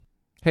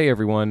Hey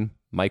everyone,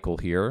 Michael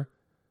here.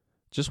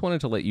 Just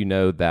wanted to let you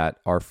know that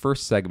our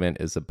first segment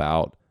is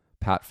about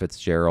Pat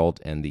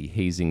Fitzgerald and the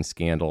hazing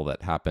scandal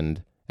that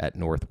happened at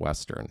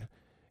Northwestern.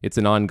 It's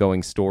an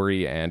ongoing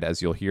story, and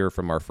as you'll hear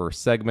from our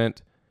first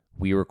segment,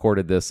 we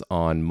recorded this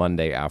on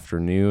Monday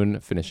afternoon,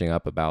 finishing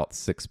up about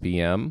 6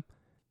 p.m.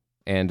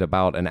 And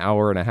about an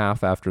hour and a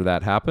half after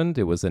that happened,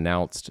 it was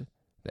announced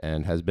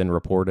and has been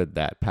reported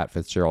that Pat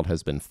Fitzgerald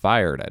has been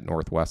fired at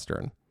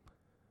Northwestern.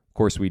 Of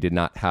course, we did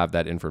not have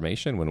that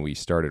information when we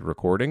started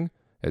recording,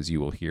 as you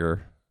will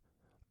hear,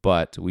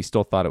 but we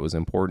still thought it was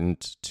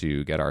important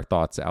to get our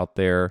thoughts out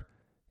there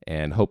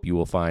and hope you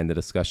will find the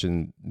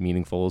discussion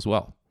meaningful as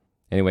well.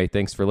 Anyway,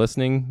 thanks for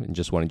listening, and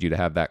just wanted you to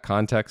have that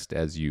context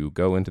as you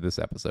go into this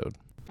episode.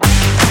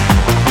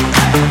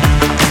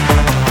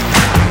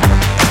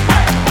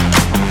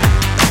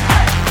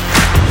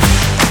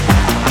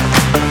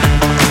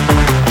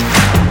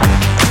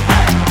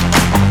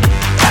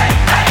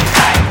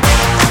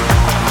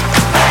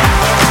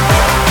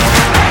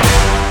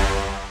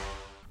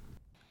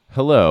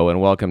 Hello, and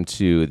welcome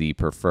to the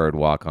Preferred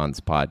Walk-Ons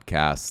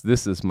podcast.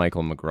 This is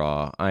Michael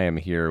McGraw. I am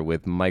here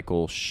with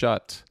Michael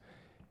Schutt.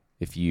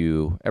 If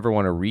you ever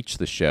want to reach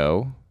the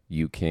show,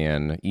 you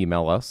can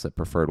email us at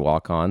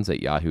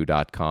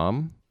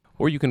preferredwalkons@yahoo.com,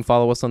 or you can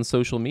follow us on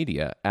social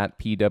media at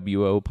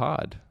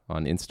PWOPod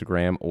on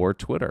Instagram or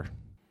Twitter.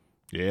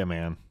 Yeah,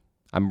 man.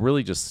 I'm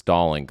really just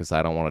stalling because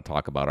I don't want to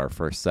talk about our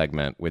first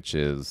segment, which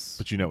is...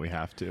 But you know we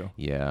have to.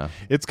 Yeah.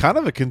 It's kind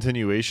of a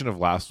continuation of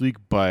last week,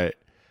 but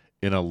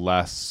in a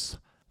less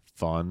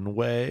fun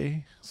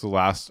way. So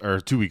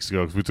 2 weeks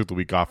ago, because we took the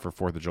week off for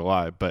 4th of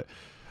July, but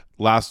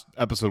last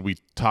episode we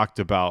talked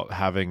about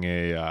having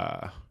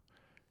a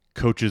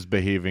coaches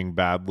behaving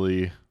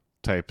badly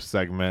type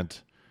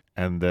segment.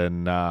 And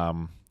then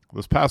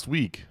this past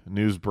week,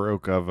 news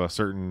broke of a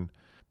certain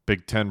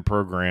Big Ten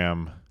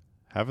program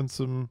having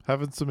some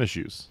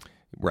issues.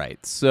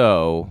 Right.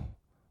 So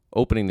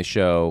opening the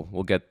show,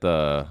 we'll get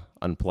the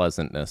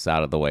unpleasantness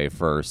out of the way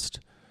first.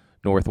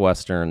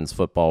 Northwestern's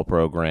football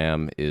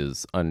program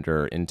is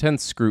under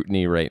intense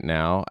scrutiny right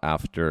now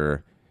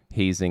after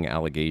hazing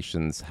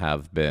allegations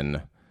have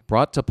been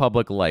brought to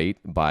public light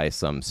by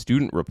some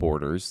student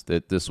reporters.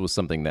 That this was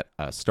something that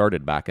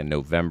started back in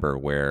November,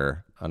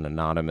 where an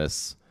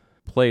anonymous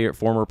player,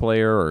 former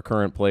player or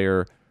current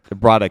player,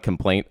 brought a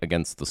complaint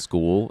against the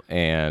school,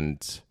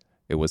 and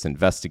it was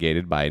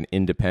investigated by an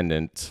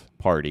independent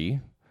party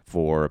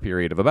for a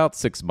period of about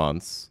 6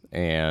 months,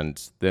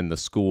 and then the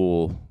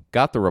school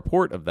got the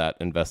report of that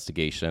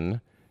investigation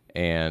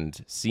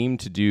and seemed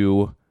to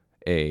do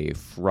a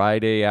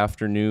Friday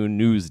afternoon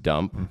news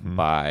dump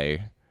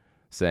by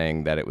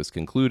saying that it was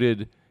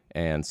concluded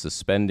and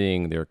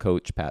suspending their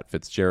coach, Pat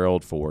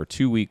Fitzgerald, for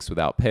 2 weeks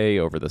without pay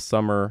over the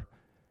summer.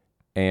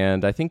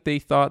 And I think they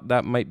thought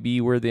that might be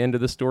where the end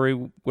of the story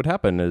would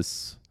happen,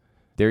 is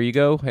there you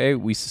go. Hey,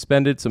 we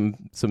suspended, some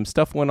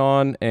stuff went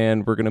on,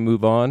 and we're going to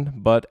move on.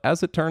 But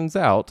as it turns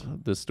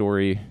out, the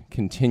story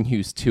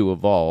continues to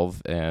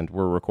evolve, and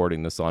we're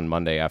recording this on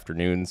Monday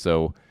afternoon,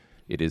 so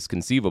it is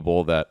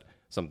conceivable that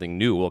something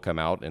new will come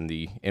out in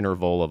the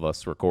interval of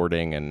us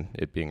recording and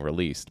it being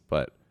released.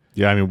 But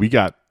yeah, I mean, we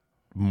got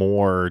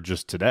more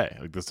just today.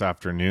 Like this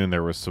afternoon,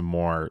 there was some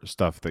more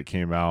stuff that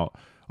came out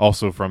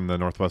also from the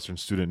Northwestern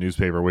student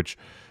newspaper, which,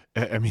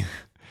 I mean,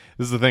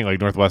 this is the thing.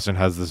 Like Northwestern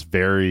has this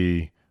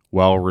very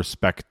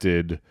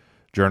well-respected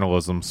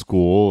journalism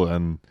school,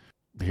 and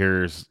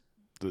here's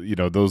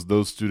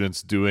those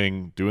students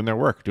doing their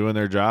work, doing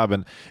their job,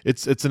 and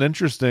it's an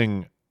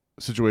interesting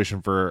situation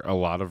for a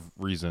lot of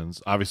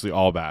reasons. Obviously,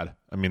 all bad.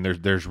 I mean,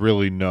 there's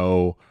really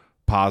no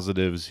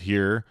positives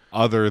here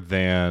other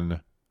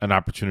than an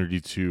opportunity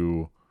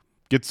to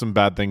get some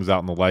bad things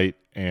out in the light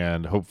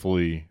and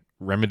hopefully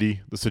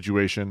remedy the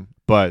situation.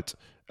 But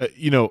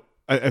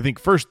I think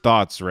first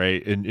thoughts,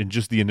 right, in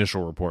just the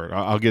initial report.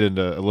 I'll get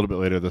into a little bit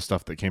later the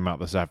stuff that came out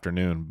this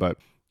afternoon, but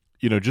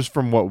just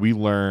from what we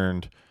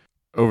learned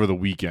over the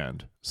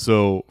weekend.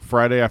 So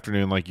Friday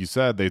afternoon, like you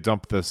said, they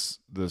dumped this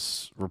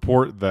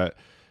report that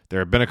there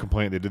had been a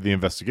complaint. They did the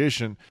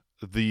investigation.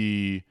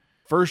 The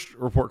first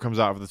report comes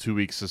out of the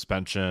 2-week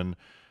suspension.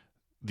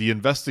 The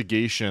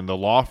investigation, the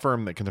law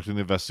firm that conducted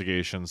the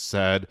investigation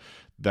said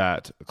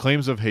that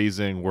claims of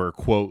hazing were,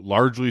 quote,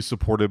 largely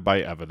supported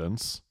by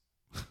evidence.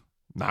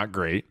 Not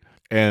great.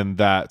 And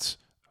that,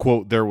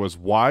 quote, there was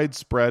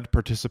widespread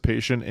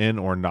participation in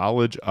or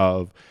knowledge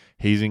of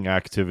hazing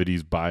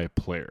activities by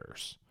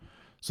players.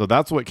 So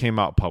that's what came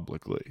out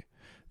publicly.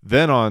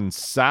 Then on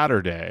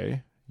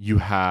Saturday, you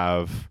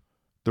have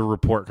the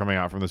report coming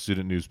out from the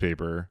student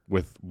newspaper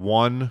with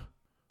one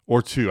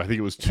or two, I think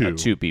it was two.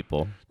 Two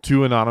people.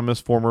 Two anonymous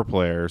former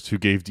players who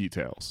gave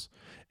details,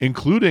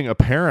 including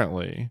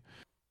apparently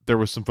there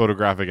was some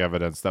photographic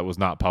evidence that was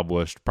not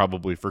published,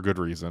 probably for good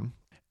reason.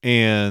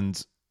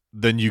 And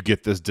then you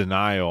get this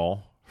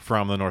denial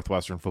from the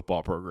Northwestern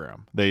football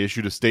program. They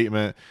issued a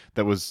statement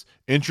that was,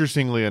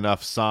 interestingly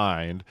enough,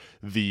 signed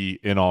the,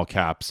 in all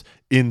caps,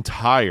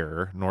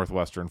 entire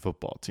Northwestern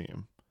football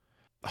team.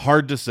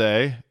 hard to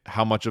say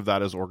how much of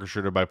that is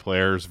orchestrated by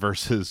players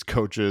versus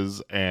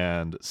coaches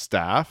and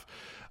staff.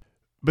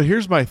 But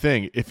here's my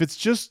thing. If it's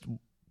just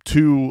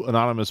two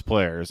anonymous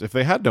players, if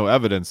they had no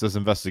evidence, this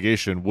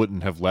investigation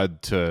wouldn't have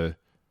led to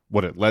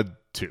what it led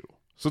to.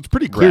 So it's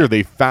pretty clear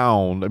they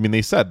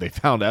said they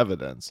found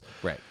evidence.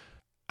 Right.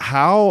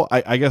 How,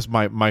 I guess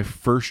my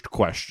first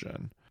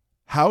question,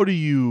 how do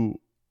you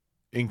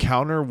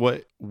encounter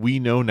what we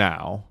know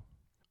now,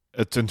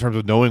 it's in terms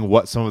of knowing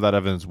what some of that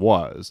evidence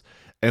was,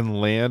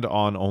 and land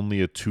on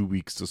only a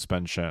 2-week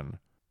suspension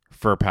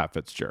for Pat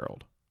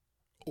Fitzgerald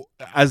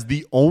as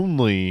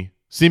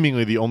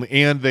seemingly the only,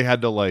 and they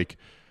had to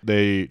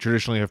they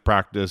traditionally have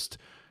practiced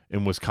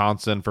in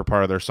Wisconsin for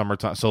part of their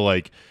summertime.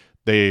 So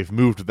they've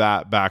moved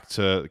that back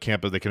to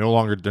campus. They're no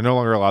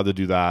longer allowed to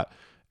do that.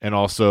 And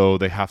also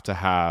they have to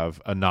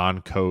have a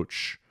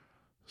non-coach,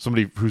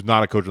 somebody who's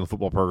not a coach in the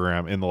football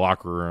program, in the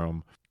locker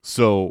room.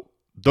 So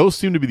those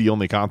seem to be the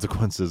only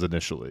consequences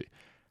initially.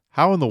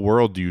 How in the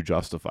world do you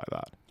justify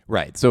that?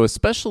 Right. So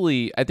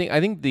especially, I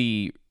think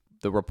the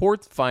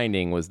report's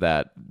finding was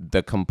that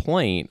the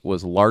complaint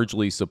was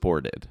largely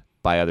supported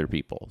by other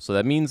people. So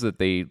that means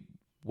that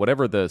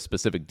whatever the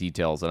specific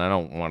details, and I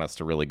don't want us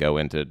to really go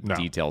into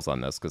details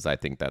on this because I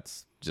think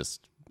that's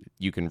just,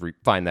 you can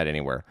find that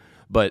anywhere.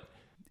 But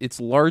it's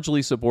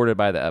largely supported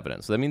by the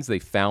evidence. So that means they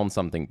found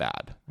something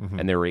bad. Mm-hmm.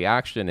 And their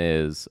reaction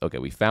is, okay,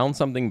 we found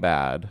something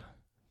bad.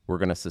 We're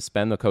going to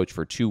suspend the coach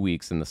for 2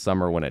 weeks in the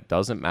summer when it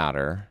doesn't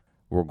matter.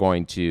 We're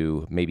going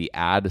to maybe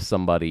add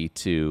somebody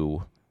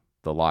to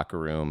the locker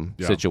room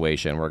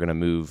situation. We're going to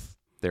move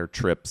their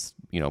trips,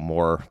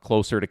 more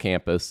closer to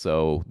campus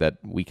so that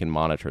we can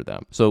monitor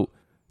them. So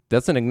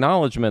that's an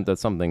acknowledgement that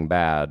something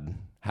bad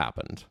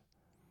happened.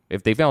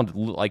 If they found,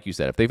 like you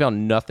said, if they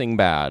found nothing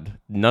bad,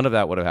 none of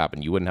that would have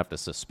happened. You wouldn't have to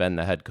suspend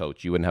the head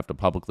coach. You wouldn't have to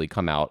publicly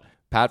come out.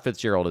 Pat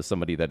Fitzgerald is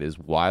somebody that is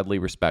widely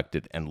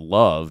respected and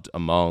loved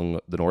among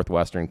the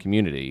Northwestern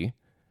community,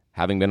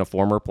 having been a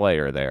former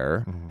player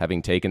there,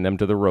 having taken them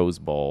to the Rose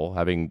Bowl,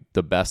 having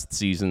the best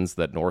seasons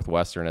that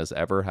Northwestern has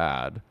ever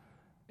had,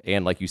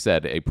 and like you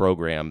said, a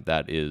program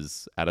that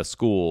is at a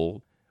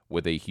school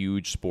with a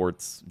huge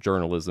sports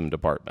journalism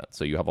department.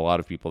 So you have a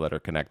lot of people that are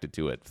connected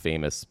to it,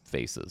 famous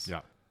faces.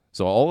 Yeah.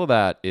 So all of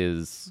that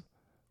is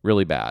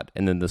really bad.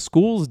 And then the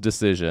school's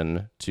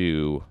decision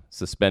to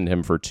suspend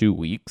him for 2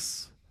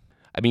 weeks,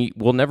 I mean,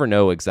 we'll never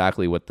know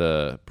exactly what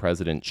the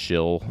President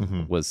Schill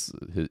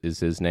is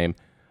his name.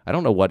 I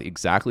don't know what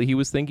exactly he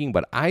was thinking,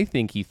 but I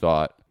think he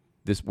thought,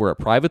 we're a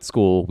private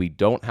school. We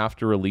don't have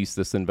to release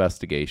this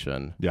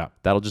investigation. Yeah.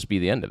 That'll just be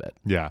the end of it.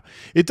 Yeah.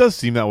 It does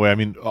seem that way. I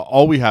mean,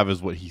 all we have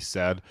is what he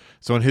said.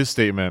 So in his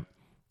statement,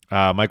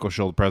 Michael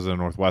Schill, the president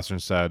of Northwestern,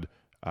 said,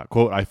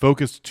 quote, "I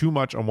focused too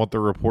much on what the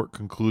report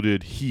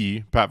concluded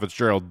he, Pat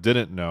Fitzgerald,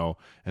 didn't know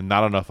and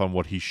not enough on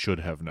what he should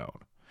have known."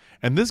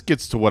 And this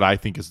gets to what I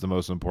think is the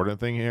most important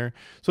thing here.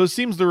 So it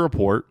seems the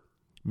report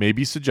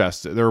maybe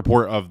suggested, the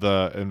report of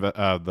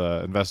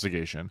the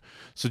investigation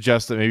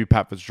suggests that maybe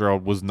Pat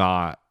Fitzgerald was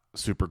not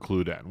super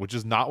clued in, which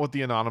is not what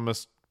the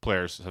anonymous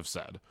players have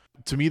said.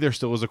 To me, there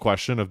still is a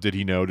question of did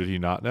he know, did he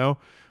not know?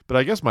 But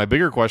I guess my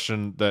bigger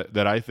question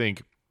that I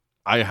think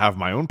I have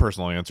my own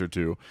personal answer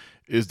to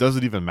is, does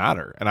it even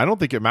matter? And I don't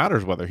think it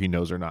matters whether he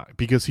knows or not,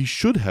 because he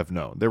should have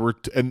known. There were,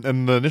 and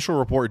the initial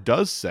report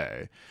does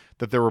say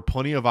that there were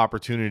plenty of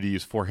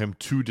opportunities for him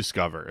to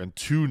discover and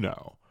to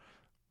know,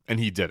 and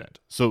he didn't.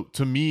 So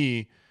to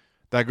me,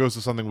 that goes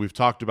to something we've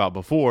talked about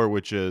before,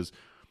 which is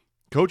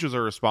coaches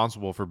are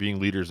responsible for being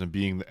leaders and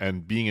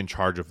being in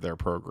charge of their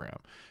program.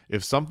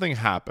 If something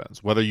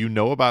happens, whether you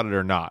know about it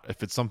or not,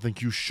 if it's something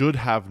you should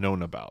have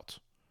known about,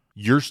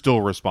 you're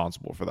still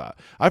responsible for that.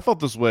 I felt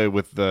this way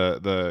with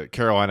the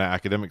Carolina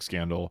academic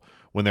scandal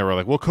when they were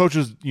like, well,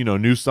 coaches,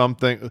 knew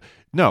something.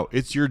 No,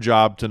 it's your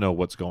job to know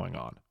what's going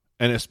on.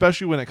 And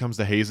especially when it comes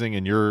to hazing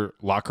in your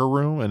locker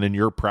room and in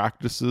your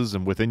practices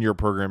and within your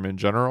program in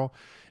general,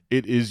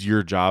 it is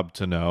your job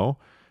to know.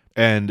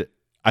 And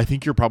I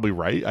think you're probably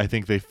right. I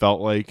think they felt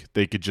like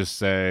they could just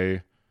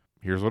say,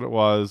 here's what it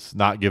was,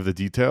 not give the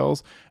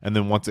details. And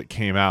then once it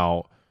came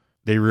out,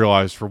 they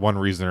realized for one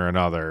reason or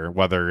another,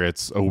 whether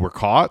it's, oh, we're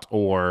caught,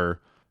 or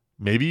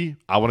maybe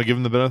I want to give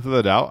them the benefit of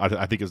the doubt.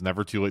 I think it's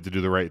never too late to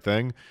do the right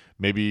thing.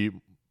 Maybe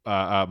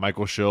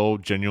Michael Schill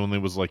genuinely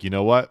was like, you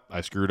know what? I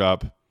screwed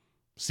up.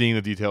 Seeing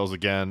the details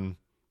again,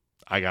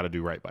 I got to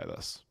do right by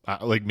this.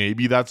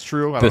 Maybe that's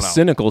true. I don't know. The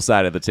cynical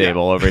side of the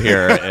table over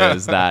here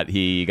is that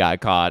he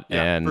got caught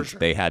and sure.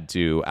 They had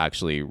to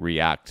actually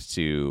react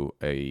to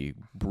a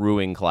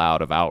brewing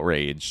cloud of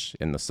outrage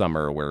in the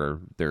summer where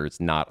there's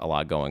not a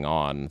lot going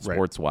on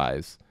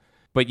sports-wise.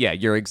 But yeah,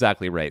 you're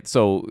exactly right.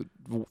 So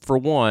for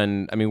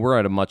one, I mean, we're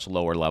at a much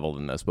lower level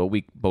than this, but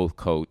we both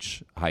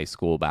coach high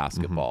school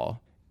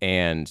basketball.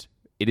 And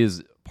it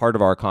is part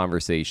of our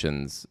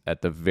conversations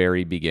at the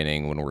very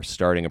beginning when we're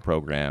starting a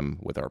program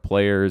with our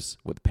players,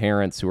 with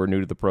parents who are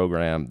new to the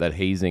program, that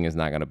hazing is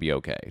not going to be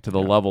okay, to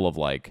the level of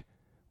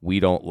we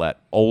don't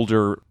let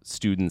older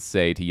students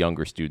say to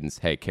younger students,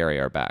 hey, carry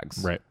our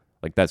bags. Right.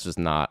 That's just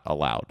not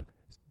allowed.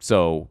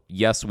 So,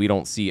 yes, we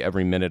don't see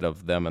every minute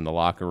of them in the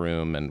locker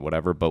room and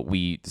whatever, but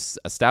we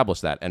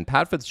establish that. And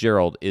Pat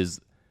Fitzgerald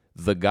is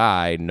the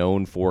guy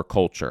known for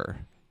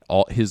culture.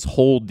 His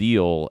whole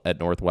deal at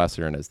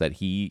Northwestern is that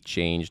he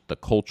changed the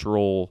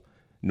cultural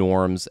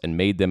norms and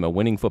made them a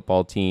winning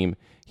football team.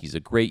 He's a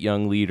great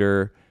young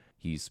leader.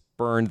 He's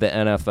burned the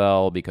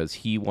NFL because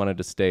he wanted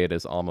to stay at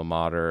his alma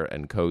mater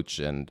and coach,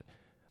 and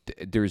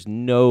there's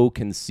no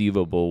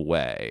conceivable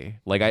way.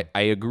 Like,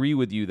 I agree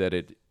with you that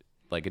it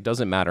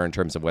doesn't matter in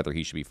terms of whether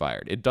he should be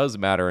fired. It does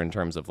matter in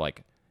terms of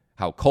like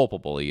how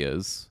culpable he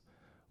is.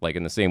 Like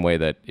in the same way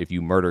that if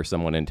you murder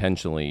someone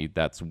intentionally,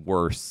 that's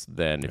worse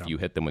than if you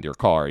hit them with your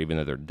car, even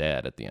though they're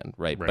dead at the end,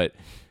 right? But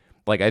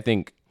like, I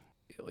think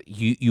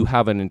you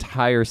have an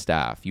entire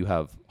staff. You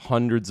have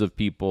hundreds of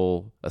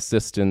people,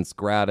 assistants,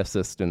 grad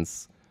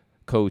assistants,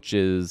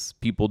 coaches,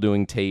 people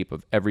doing tape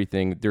of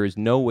everything. There is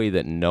no way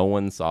that no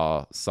one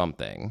saw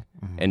something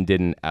and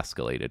didn't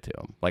escalate it to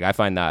him. Like, I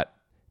find that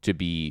to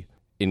be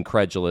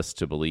incredulous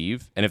to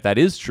believe. And if that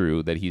is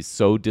true, that he's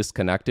so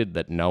disconnected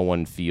that no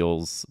one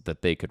feels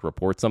that they could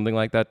report something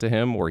like that to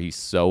him, or he's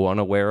so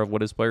unaware of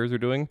what his players are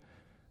doing,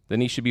 then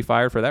he should be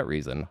fired for that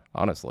reason,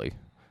 honestly.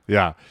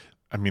 Yeah.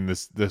 I mean,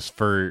 this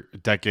for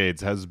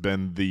decades has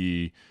been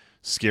the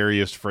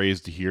scariest phrase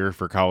to hear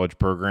for college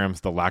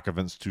programs, the lack of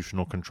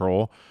institutional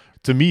control.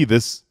 To me,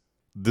 this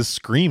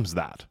screams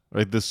that,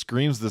 right? This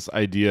screams this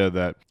idea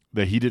that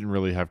he didn't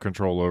really have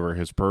control over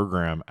his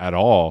program at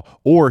all,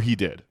 or he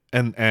did.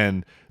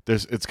 And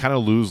it's kind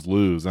of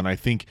lose-lose. And I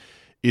think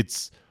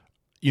it's,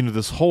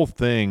 this whole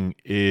thing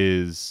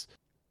is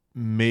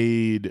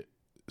made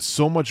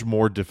so much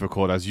more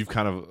difficult as you've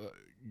kind of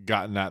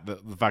gotten at the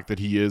fact that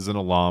he is an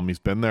alum. He's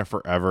been there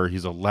forever.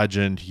 He's a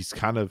legend.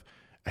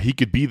 He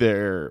could be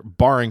there,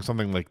 barring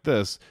something like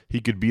this, he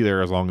could be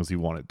there as long as he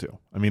wanted to.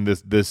 I mean,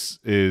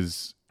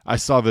 I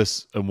saw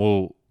this, and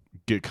we'll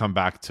come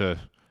back to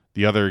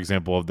the other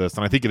example of this.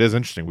 And I think it is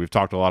interesting. We've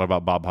talked a lot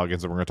about Bob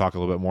Huggins, and we're going to talk a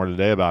little bit more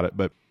today about it.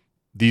 But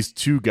these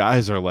two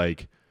guys are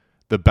like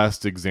the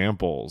best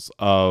examples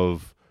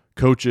of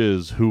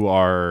coaches who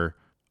are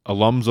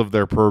alums of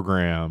their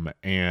program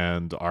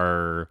and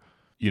are,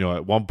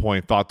 at one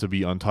point thought to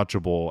be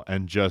untouchable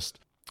and just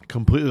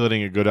completely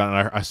letting it go down.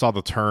 And I saw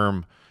the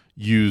term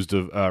used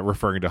of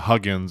referring to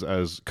Huggins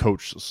as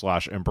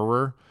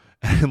coach/emperor.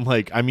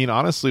 And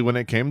honestly, when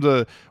it came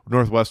to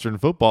Northwestern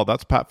football,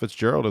 that's Pat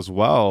Fitzgerald as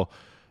well.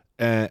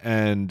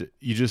 And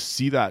you just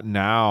see that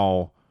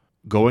now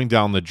going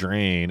down the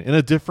drain in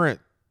a different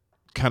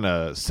kind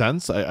of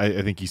sense.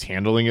 I think he's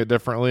handling it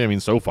differently. I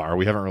mean, so far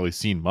we haven't really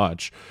seen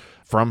much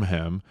from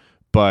him,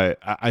 but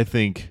I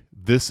think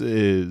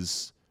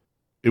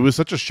it was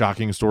such a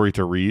shocking story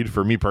to read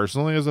for me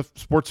personally as a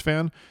sports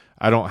fan.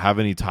 I don't have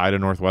any tie to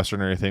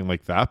Northwestern or anything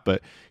like that,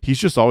 but he's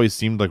just always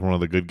seemed like one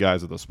of the good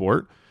guys of the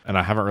sport. And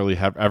I haven't really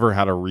ever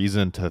had a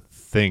reason to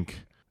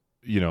think,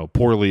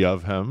 poorly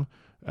of him.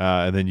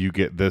 And then you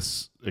get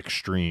this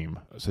extreme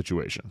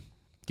situation.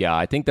 Yeah,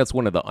 I think that's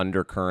one of the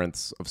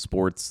undercurrents of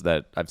sports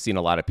that I've seen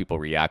a lot of people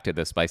react to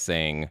this by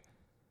saying,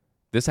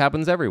 this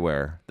happens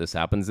everywhere. This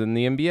happens in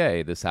the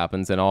NBA. This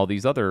happens in all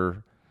these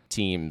other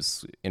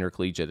teams,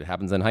 intercollegiate. It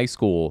happens in high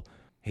school.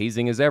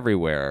 Hazing is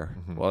everywhere.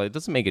 Mm-hmm. Well, it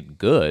doesn't make it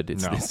good.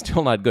 It's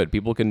still not good.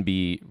 People can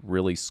be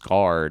really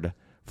scarred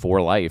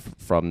for life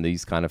from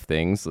these kind of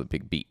things,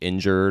 be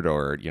injured,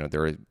 or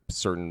there are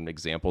certain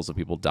examples of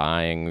people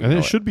dying. And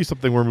it should be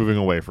something we're moving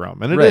away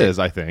from, and it is,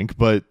 I think,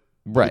 but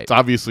it's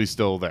obviously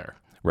still there.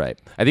 Right.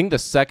 I think the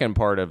second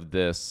part of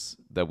this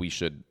that we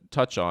should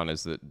touch on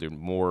is that there's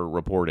more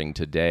reporting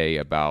today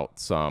about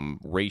some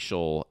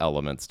racial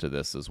elements to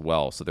this as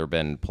well. So there have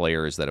been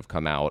players that have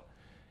come out,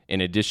 in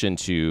addition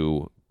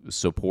to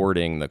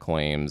supporting the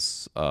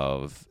claims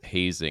of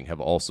hazing, have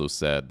also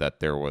said that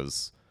there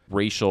was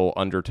racial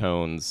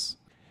undertones.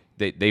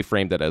 They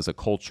framed it as a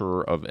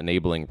culture of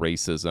enabling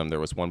racism. There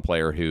was one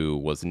player who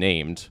was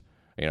named.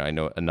 I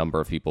know a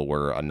number of people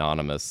were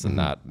anonymous, and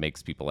that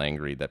makes people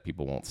angry that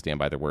people won't stand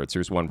by their words.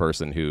 There's one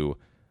person who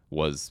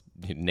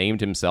named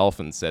himself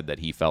and said that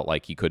he felt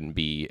like he couldn't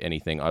be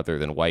anything other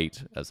than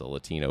white as a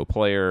Latino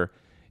player.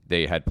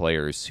 They had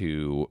players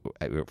who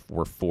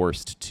were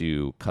forced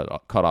to cut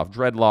off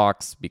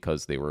dreadlocks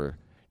because they were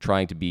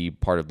trying to be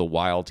part of the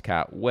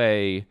Wildcat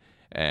way.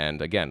 And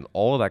again,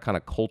 all of that kind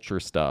of culture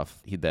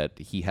stuff that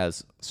he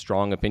has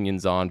strong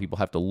opinions on. People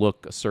have to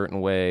look a certain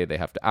way. They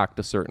have to act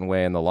a certain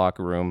way in the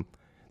locker room.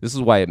 This is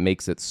why it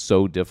makes it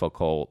so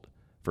difficult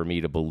for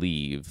me to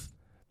believe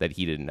that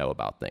he didn't know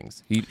about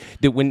things.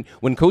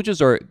 When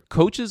coaches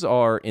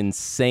are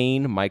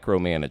insane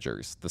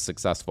micromanagers, the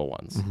successful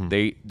ones.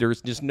 Mm-hmm.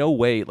 There's just no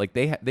way. Like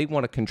they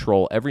want to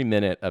control every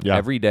minute of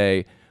every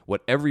day,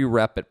 what every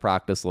rep at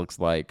practice looks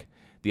like.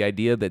 The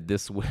idea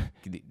that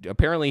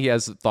apparently he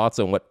has thoughts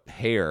on what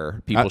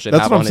hair people should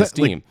have on his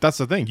team. That's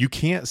the thing. You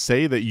can't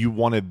say that you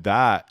wanted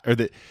that, or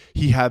that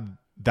he had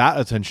that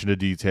attention to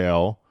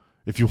detail,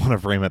 if you want to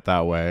frame it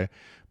that way,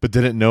 but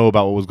didn't know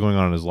about what was going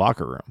on in his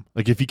locker room.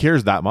 Like, if he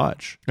cares that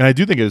much. And I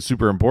do think it is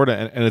super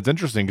important. And it's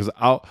interesting because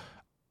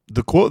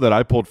the quote that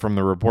I pulled from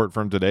the report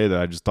from today that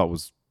I just thought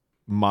was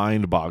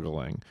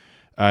mind-boggling.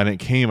 And it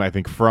came, I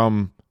think,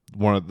 from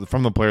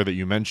from the player that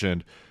you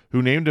mentioned,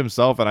 who named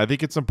himself. And I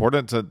think it's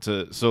important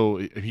so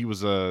he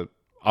was a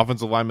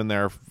offensive lineman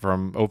there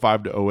from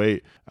 05 to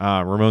 08,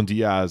 Ramon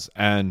Diaz,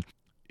 and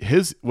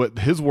his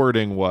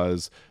wording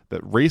was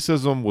that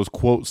racism was,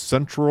 quote,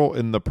 central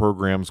in the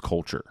program's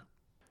culture.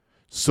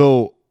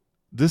 So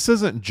this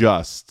isn't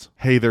just,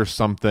 hey, there's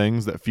some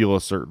things that feel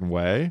a certain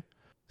way.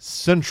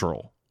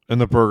 Central in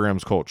the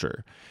program's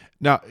culture.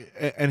 Now,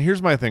 and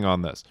here's my thing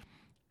on this,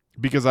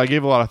 because I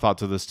gave a lot of thought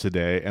to this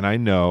today, and I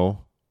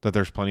know that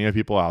there's plenty of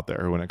people out there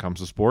who, when it comes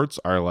to sports,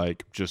 are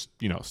like, just,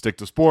 stick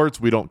to sports.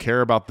 We don't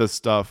care about this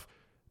stuff.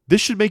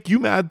 This should make you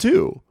mad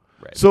too.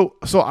 Right.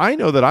 So I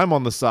know that I'm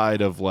on the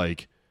side of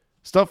like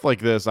stuff like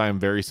this. I am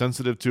very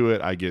sensitive to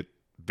it. I get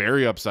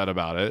very upset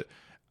about it.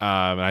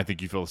 And I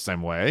think you feel the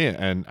same way.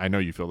 And I know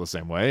you feel the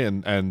same way.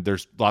 And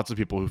there's lots of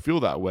people who feel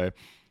that way.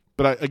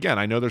 But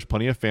I know there's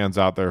plenty of fans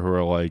out there who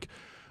are like,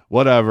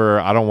 whatever,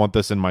 I don't want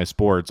this in my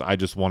sports. I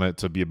just want it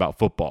to be about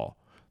football.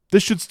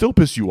 This should still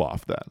piss you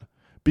off then.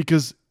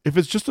 Because if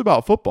it's just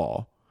about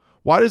football,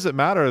 why does it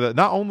matter that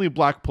not only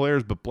black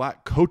players, but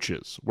black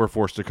coaches were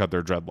forced to cut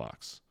their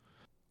dreadlocks,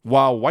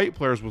 while white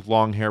players with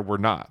long hair were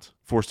not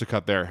forced to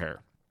cut their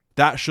hair?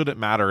 That shouldn't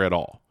matter at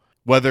all,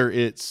 whether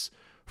it's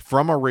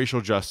from a racial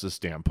justice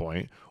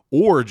standpoint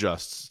or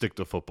just stick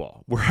to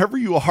football. Wherever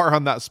you are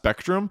on that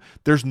spectrum,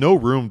 there's no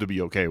room to be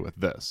okay with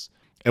this.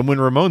 And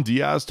when Ramon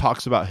Diaz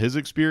talks about his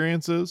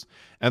experiences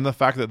and the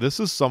fact that this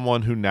is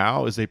someone who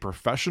now is a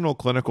professional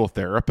clinical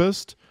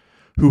therapist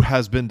who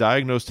has been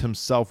diagnosed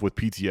himself with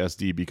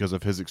PTSD because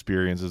of his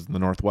experiences in the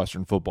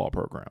Northwestern football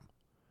program,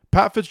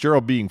 Pat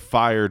Fitzgerald being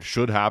fired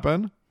should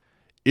happen,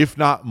 if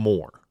not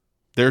more.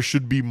 There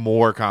should be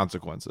more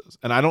consequences.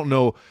 And I don't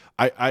know,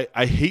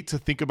 I hate to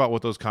think about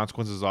what those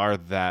consequences are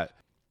that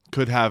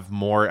could have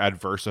more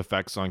adverse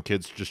effects on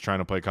kids just trying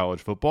to play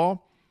college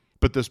football.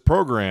 But this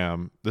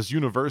program, this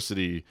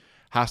university,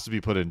 has to be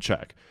put in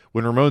check.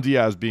 When Ramon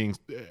Diaz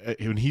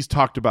when he's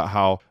talked about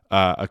how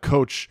a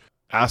coach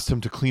asked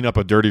him to clean up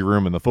a dirty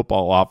room in the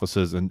football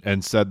offices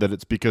and said that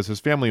it's because his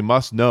family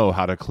must know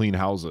how to clean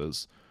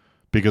houses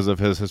because of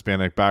his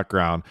Hispanic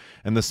background.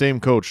 And the same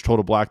coach told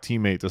a black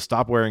teammate to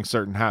stop wearing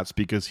certain hats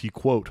because he,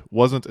 quote,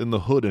 wasn't in the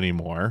hood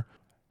anymore,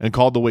 and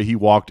called the way he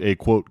walked a,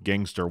 quote,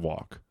 gangster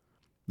walk.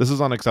 This is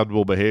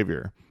unacceptable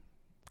behavior.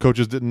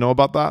 Coaches didn't know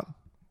about that?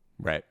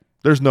 Right.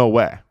 There's no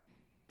way.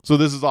 So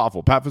this is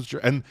awful. Pat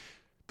Fitzgerald, and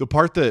the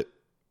part that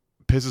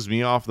pisses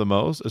me off the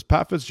most is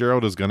Pat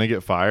Fitzgerald is going to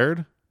get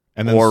fired.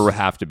 And then or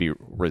have to be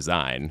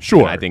resign. Sure.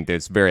 And I think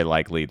it's very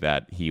likely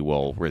that he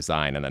will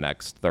resign in the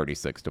next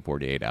 36 to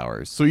 48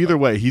 hours. So either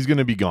way, he's going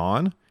to be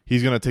gone.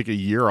 He's going to take a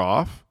year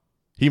off.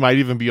 He might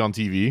even be on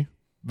TV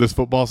this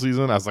football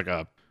season as like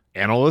a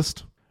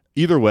analyst.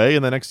 Either way,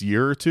 in the next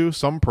year or two,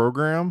 some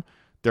program,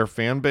 their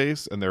fan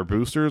base and their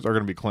boosters are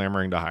going to be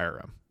clamoring to hire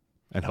him.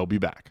 And he'll be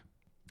back.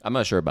 I'm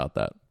not sure about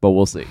that, but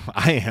we'll see.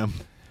 I am.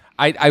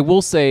 I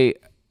will say,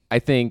 I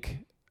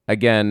think,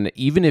 again,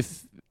 even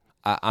if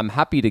I'm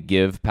happy to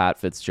give Pat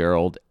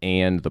Fitzgerald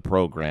and the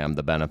program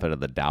the benefit of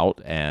the doubt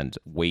and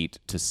wait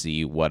to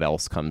see what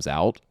else comes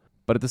out.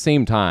 But at the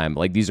same time,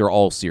 like, these are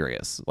all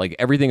serious. Like,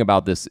 everything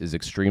about this is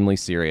extremely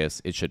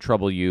serious. It should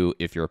trouble you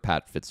if you're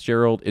Pat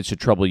Fitzgerald. It should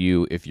trouble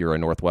you if you're a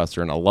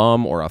Northwestern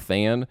alum or a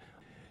fan.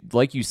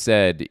 Like you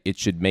said, it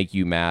should make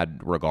you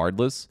mad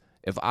regardless.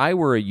 If I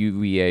were a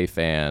UVA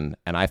fan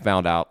and I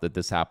found out that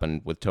this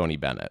happened with Tony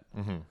Bennett,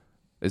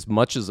 as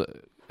much as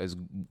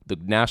the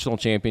national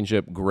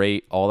championship,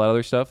 great, all that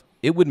other stuff,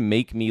 it would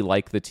make me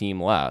like the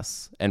team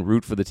less and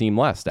root for the team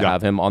less to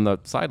have him on the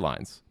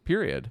sidelines,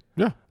 period.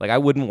 Yeah. Like, I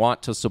wouldn't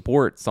want to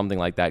support something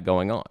like that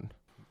going on.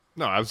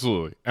 No,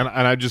 absolutely. And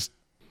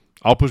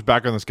I'll push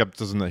back on the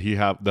skepticism that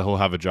he'll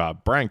have a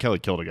job. Brian Kelly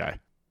killed a guy.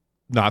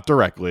 Not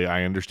directly,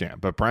 I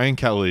understand. But Brian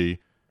Kelly,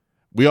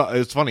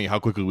 it's funny how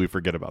quickly we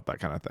forget about that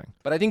kind of thing.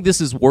 But I think this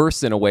is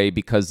worse in a way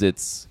because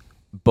it's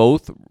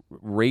both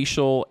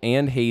racial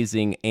and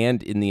hazing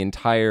and in the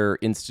entire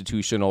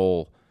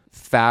institutional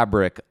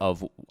fabric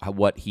of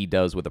what he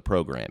does with a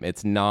program.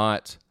 It's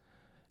not,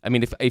 I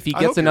mean, if he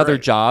gets another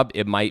job,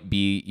 it might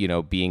be,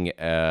 being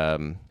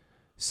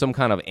some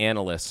kind of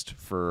analyst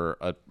for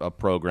a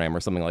program or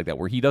something like that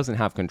where he doesn't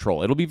have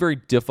control. It'll be very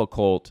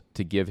difficult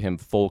to give him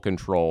full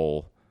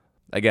control.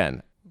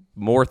 Again,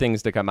 more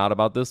things to come out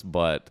about this,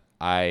 but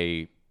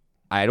I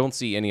don't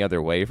see any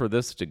other way for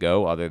this to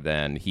go other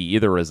than he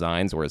either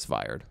resigns or is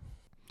fired.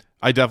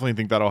 I definitely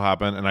think that'll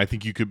happen, and I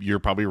think you're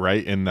probably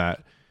right in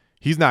that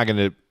he's not going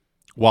to,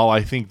 while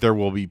I think there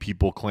will be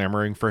people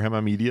clamoring for him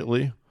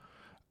immediately,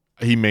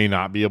 he may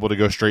not be able to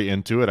go straight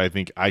into it. I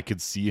think I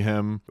could see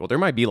him. Well, there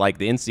might be like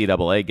the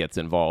NCAA gets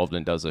involved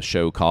and does a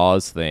show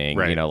cause thing,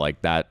 right.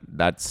 Like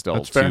that's still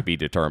That's to fair. be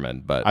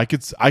determined. But I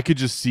could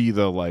just see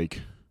the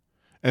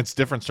it's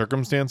different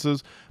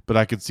circumstances, but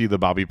I could see the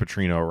Bobby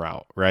Petrino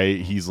route, right?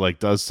 He's like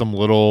does some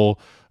little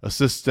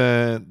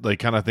assistant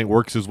kind of thing,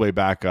 works his way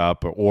back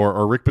up,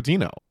 or Rick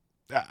Pitino.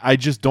 I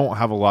just don't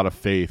have a lot of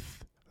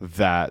faith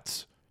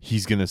that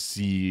he's going to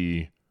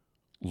see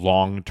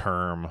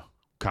long-term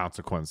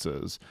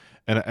consequences.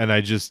 And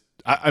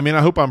I mean,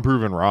 I hope I'm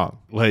proven wrong.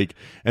 Like,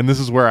 and this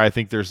is where I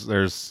think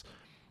there's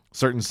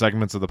certain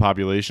segments of the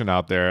population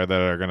out there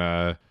that are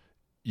gonna,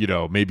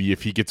 maybe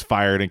if he gets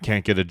fired and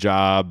can't get a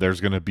job,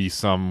 there's gonna be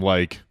some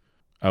like,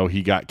 oh,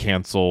 he got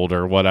canceled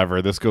or whatever.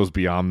 This goes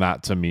beyond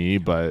that to me,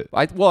 but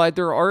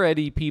there are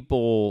already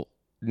people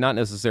not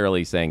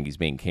necessarily saying he's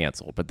being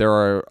canceled, but there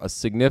are a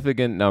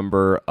significant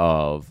number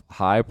of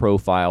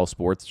high-profile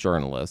sports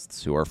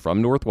journalists who are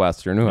from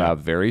Northwestern who have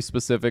very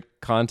specific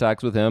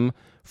contacts with him,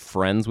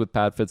 friends with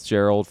Pat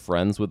Fitzgerald,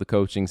 friends with the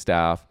coaching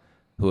staff,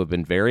 who have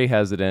been very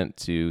hesitant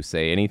to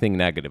say anything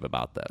negative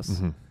about this.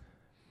 Mm-hmm.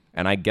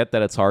 And I get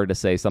that it's hard to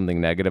say something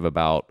negative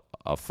about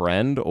a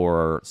friend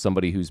or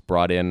somebody who's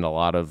brought in a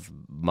lot of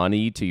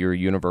money to your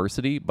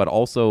university, but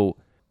also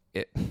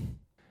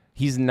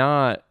he's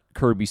not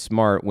Kirby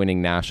Smart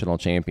winning national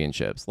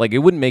championships. Like, it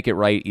wouldn't make it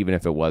right even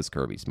if it was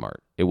Kirby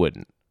Smart. It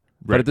wouldn't.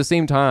 Right. But at the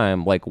same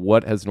time, like,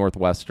 what has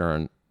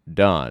Northwestern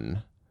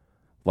done,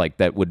 like,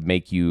 that would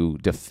make you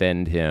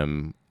defend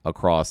him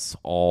across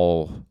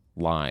all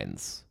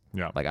lines?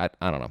 Yeah. Like, I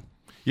don't know.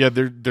 Yeah,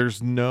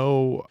 there's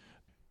no...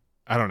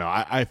 I don't know.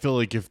 I feel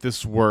like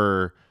if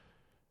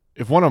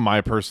one of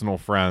my personal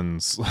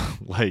friends,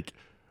 like,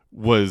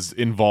 was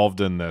involved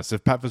in this,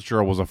 if Pat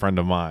Fitzgerald was a friend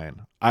of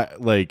mine,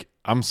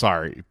 I'm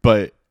sorry,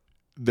 but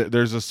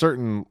there's a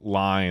certain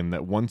line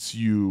that once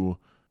you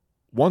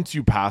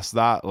pass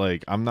that,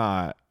 like,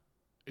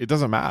 it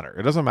doesn't matter.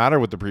 It doesn't matter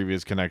what the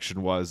previous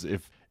connection was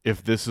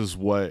if this is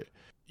what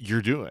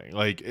you're doing,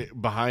 like,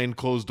 behind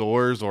closed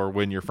doors, or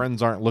when your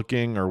friends aren't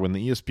looking, or when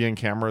the ESPN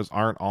cameras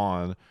aren't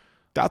on.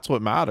 That's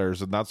what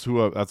matters, and that's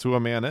who a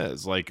man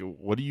is. Like,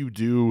 what do you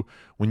do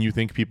when you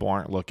think people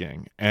aren't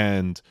looking?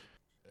 And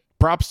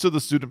props to the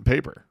student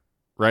paper,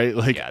 right?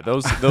 Like, yeah,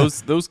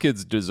 those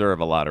kids deserve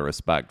a lot of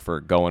respect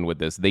for going with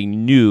this. They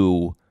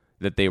knew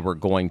that they were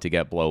going to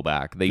get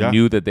blowback. They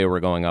knew that they were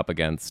going up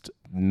against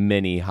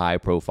many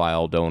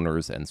high-profile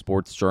donors and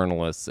sports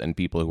journalists and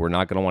people who were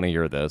not going to want to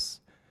hear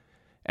this.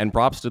 And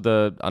props to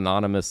the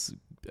anonymous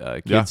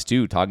kids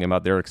too, talking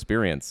about their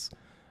experience.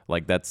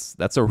 Like, that's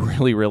a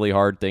really, really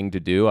hard thing to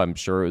do. I'm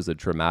sure it was a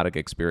traumatic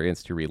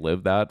experience to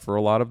relive that for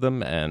a lot of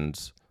them, and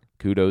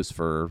kudos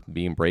for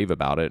being brave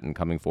about it and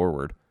coming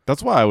forward.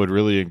 That's why I would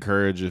really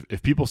encourage,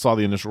 if people saw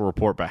the initial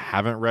report but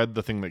haven't read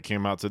the thing that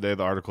came out today,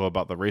 the article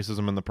about the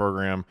racism in the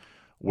program,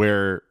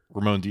 where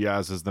Ramon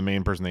Diaz is the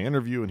main person they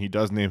interview, and he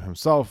does name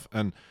himself.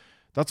 And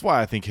that's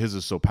why I think his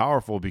is so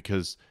powerful,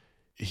 because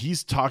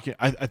he's talking.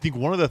 I think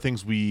one of the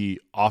things we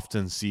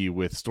often see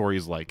with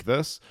stories like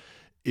this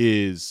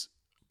is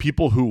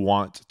people who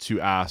want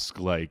to ask,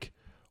 like,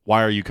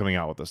 why are you coming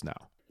out with this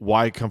now?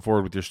 Why come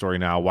forward with your story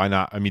now? Why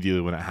not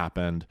immediately when it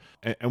happened?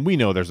 And we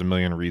know there's a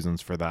million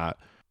reasons for that.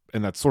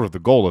 And that's sort of the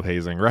goal of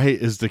hazing,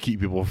 right? Is to keep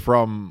people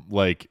from,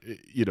 like,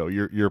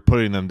 you're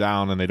putting them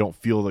down and they don't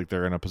feel like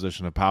they're in a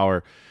position of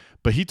power.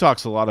 But he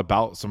talks a lot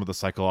about some of the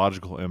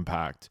psychological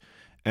impact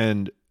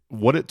and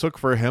what it took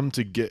for him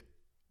to get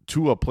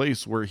to a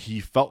place where he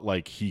felt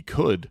like he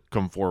could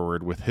come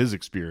forward with his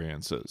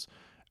experiences.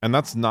 And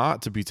that's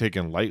not to be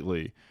taken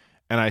lightly.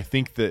 And I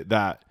think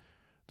that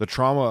the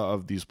trauma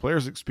of these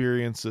players'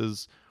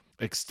 experiences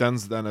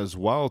extends then as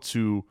well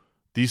to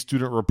these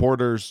student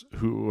reporters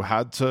who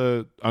had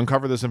to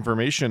uncover this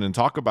information and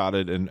talk about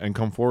it and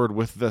come forward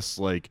with this.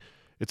 Like,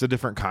 it's a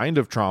different kind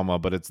of trauma,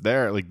 but it's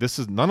there. Like,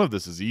 none of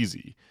this is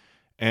easy.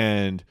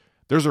 And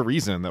there's a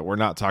reason that we're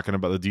not talking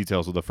about the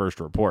details of the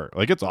first report.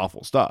 Like, it's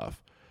awful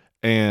stuff.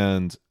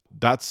 And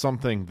that's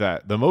something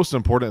that the most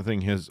important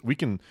thing is, we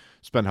can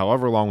spend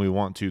however long we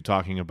want to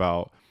talking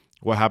about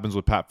what happens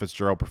with Pat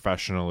Fitzgerald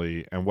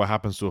professionally and what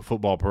happens to a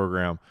football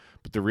program.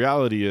 But the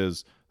reality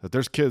is that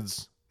there's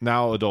kids,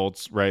 now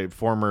adults, right,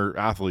 former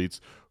athletes,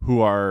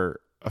 who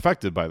are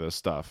affected by this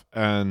stuff.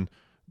 And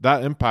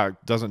that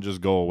impact doesn't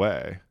just go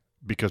away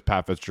because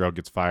Pat Fitzgerald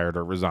gets fired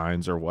or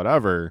resigns or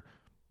whatever.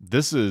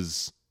 This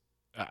is,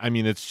 I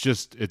mean,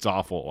 it's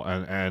awful.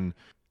 And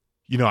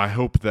I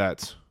hope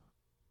that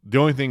the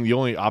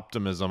only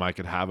optimism I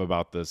could have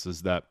about this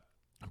is that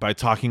by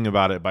talking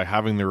about it, by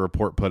having the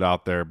report put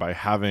out there, by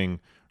having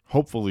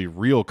hopefully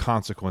real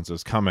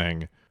consequences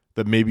coming,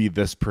 that maybe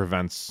this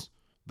prevents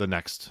the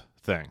next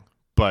thing.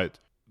 But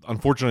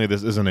unfortunately,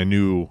 this isn't a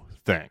new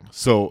thing.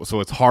 So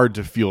it's hard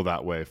to feel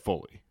that way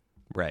fully.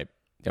 Right.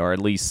 Or at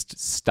least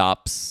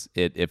stops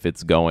it if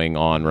it's going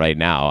on right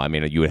now. I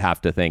mean, you would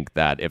have to think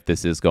that if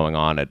this is going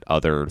on at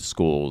other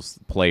schools,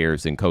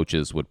 players and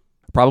coaches would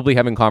probably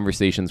having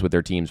conversations with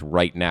their teams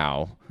right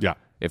now. Yeah.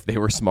 If they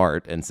were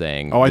smart and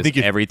saying, I think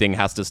everything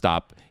has to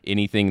stop.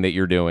 Anything that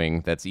you're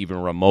doing that's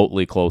even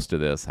remotely close to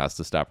this has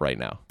to stop right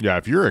now. Yeah,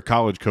 if you're a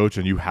college coach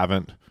and you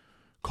haven't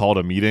called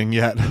a meeting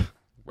yet,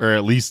 or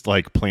at least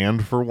like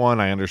planned for one,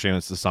 I understand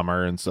it's the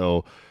summer, and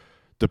so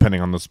depending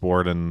on the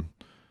sport and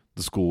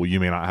the school, you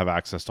may not have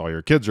access to all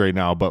your kids right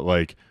now. But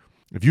like,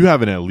 if you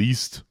haven't at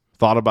least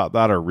thought about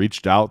that or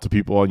reached out to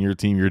people on your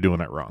team, you're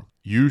doing it wrong.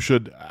 You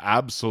should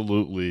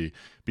absolutely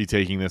be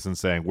taking this and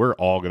saying, we're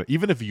all going to,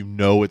 even if you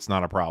know it's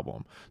not a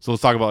problem. So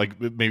let's talk about like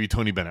maybe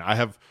Tony Bennett. I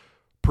have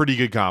pretty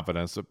good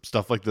confidence that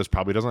stuff like this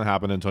probably doesn't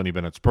happen in Tony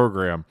Bennett's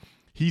program,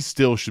 he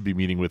still should be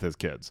meeting with his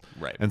kids,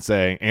 right,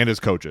 and his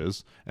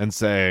coaches, and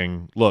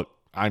saying, look,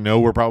 I know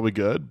we're probably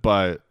good,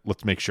 but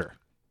let's make sure,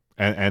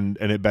 and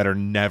it better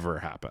never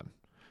happen,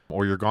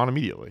 or you're gone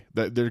immediately.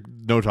 There's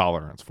no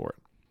tolerance for it.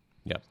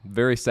 Yeah,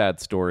 very sad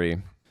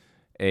story.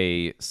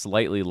 A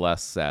slightly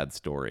less sad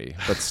story,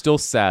 but still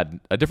sad,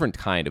 a different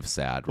kind of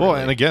sad. Really.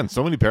 Well, and again,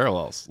 so many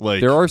parallels.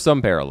 Like, there are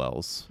some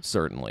parallels,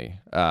 certainly.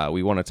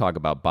 We want to talk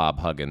about Bob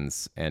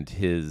Huggins and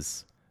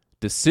his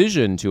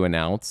decision to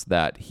announce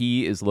that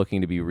he is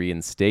looking to be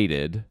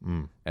reinstated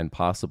and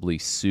possibly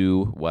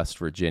sue West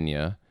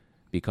Virginia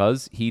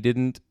because he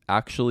didn't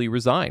actually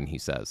resign, he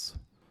says.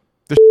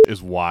 This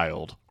is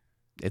wild.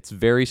 It's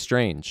very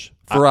strange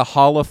for a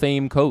Hall of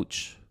Fame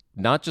coach.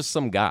 Not just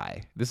some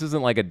guy. This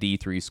isn't like a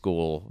D3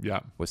 school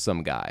with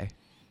some guy.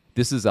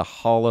 This is a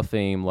Hall of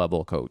Fame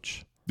level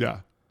coach.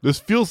 Yeah. This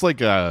feels like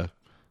a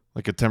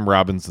Tim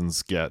Robinson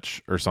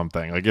sketch or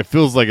something. Like, it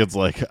feels like it's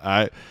like,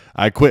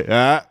 I quit.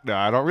 No,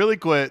 I don't really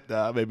quit.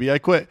 Maybe I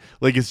quit.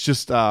 Like, it's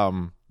just,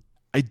 I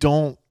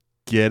don't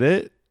get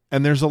it.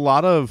 And there's a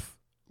lot of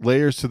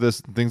layers to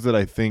this, things that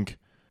I think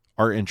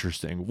are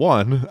interesting.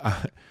 One,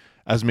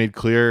 as made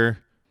clear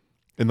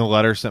in the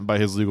letter sent by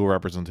his legal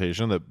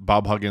representation, that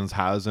Bob Huggins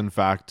has, in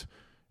fact,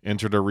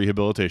 entered a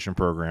rehabilitation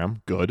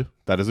program. Good.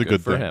 That is a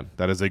good for thing. him.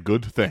 That is a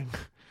good thing.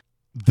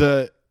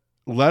 The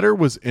letter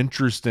was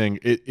interesting.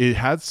 It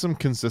had some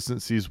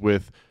consistencies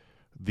with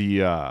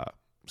the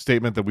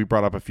statement that we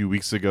brought up a few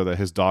weeks ago that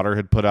his daughter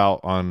had put out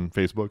on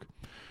Facebook,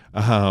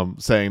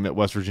 saying that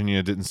West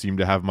Virginia didn't seem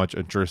to have much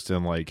interest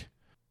in like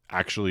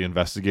actually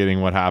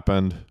investigating what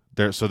happened.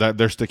 So that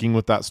they're sticking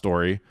with that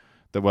story,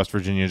 that West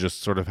Virginia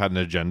just sort of had an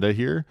agenda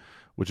here,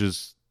 which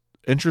is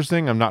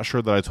interesting. I'm not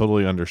sure that I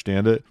totally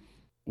understand it.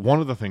 One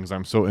of the things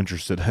I'm so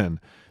interested in,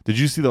 did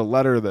you see the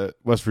letter that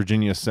West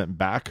Virginia sent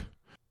back?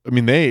 I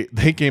mean,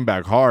 they came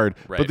back hard,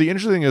 right. But the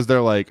interesting thing is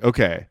they're like,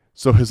 okay,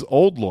 so his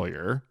old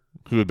lawyer,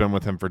 who had been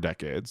with him for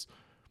decades,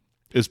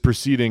 is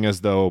proceeding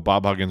as though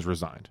Bob Huggins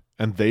resigned.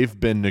 And they've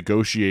been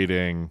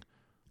negotiating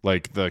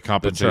like the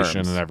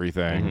compensation and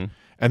everything. Mm-hmm.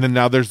 And then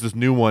now there's this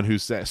new one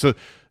who's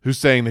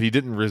saying that he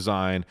didn't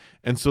resign.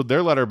 And so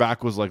their letter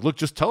back was like, look,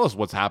 just tell us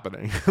what's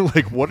happening.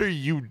 Like, what are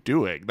you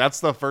doing?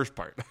 That's the first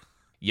part.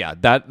 Yeah,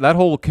 that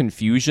whole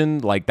confusion,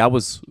 like that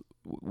was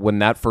when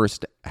that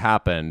first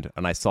happened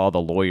and I saw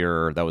the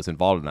lawyer that was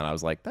involved in that, I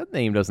was like, that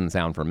name doesn't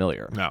sound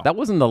familiar. No. That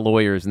wasn't the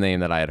lawyer's name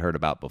that I had heard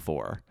about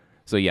before.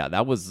 So yeah,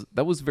 that was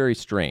very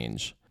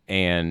strange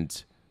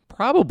and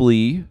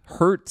probably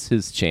hurts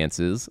his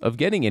chances of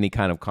getting any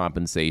kind of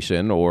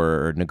compensation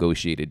or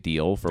negotiated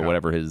deal for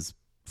whatever his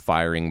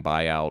firing,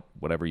 buyout,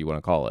 whatever you want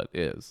to call it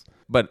is.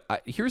 But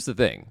here's the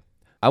thing.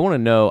 I want to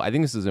know, I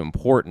think this is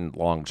important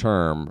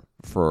long-term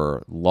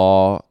for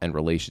law and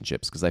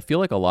relationships because I feel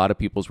like a lot of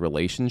people's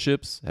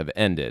relationships have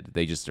ended.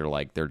 They just are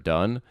like, they're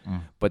done.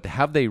 But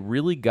have they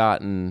really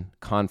gotten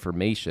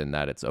confirmation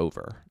that it's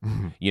over?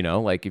 Mm-hmm. You know,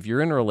 like if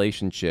you're in a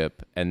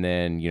relationship and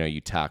then, you know,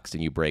 you text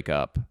and you break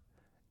up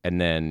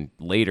and then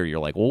later you're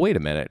like, well, wait a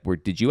minute.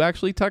 Did you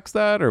actually text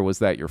that or was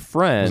that your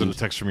friend? Was it a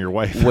text from your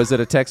wife? Was it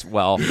a text?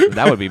 Well,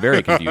 that would be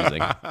very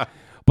confusing.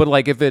 But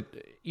like if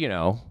it, you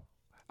know,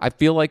 I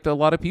feel like a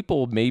lot of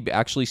people may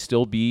actually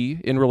still be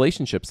in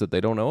relationships that they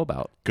don't know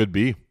about. Could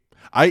be.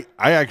 I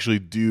actually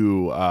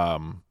do.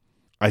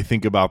 I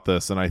think about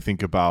this and I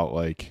think about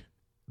like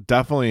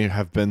definitely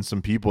have been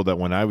some people that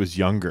when I was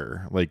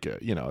younger, like,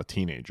 you know, a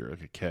teenager,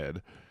 like a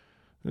kid,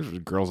 there's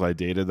girls I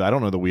dated that I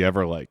don't know that we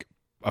ever like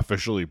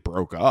officially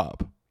broke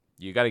up.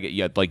 You got to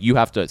get, like you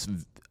have to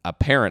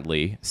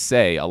apparently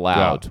say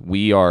aloud,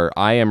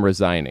 I am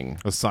resigning.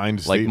 A signed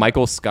like statement.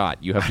 Michael Scott,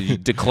 you have to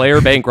declare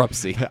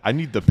bankruptcy. I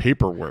need the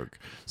paperwork.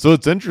 So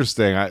it's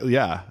interesting.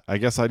 I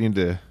guess I need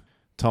to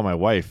tell my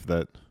wife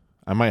that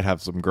I might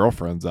have some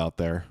girlfriends out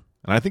there.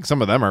 And I think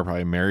some of them are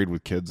probably married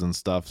with kids and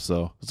stuff.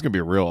 So it's going to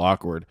be real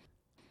awkward.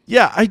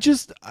 Yeah, I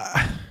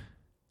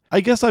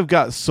guess I've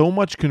got so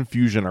much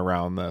confusion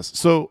around this.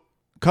 So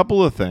a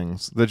couple of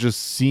things that just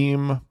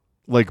seem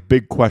like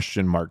big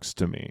question marks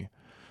to me.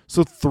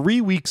 So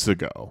 3 weeks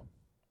ago,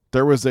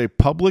 there was a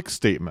public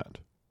statement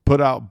put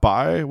out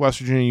by West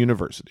Virginia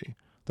University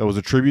that was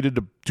attributed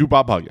to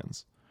Bob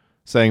Huggins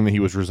saying that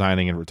he was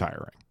resigning and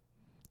retiring.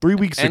 3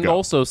 weeks ago. And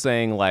also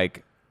saying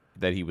like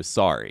that he was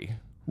sorry.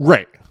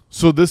 Right.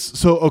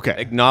 Okay.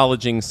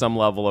 Acknowledging some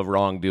level of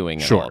wrongdoing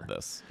in Sure. all of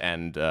this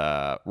and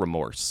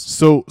remorse.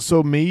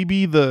 So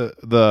maybe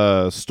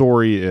the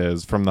story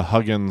is from the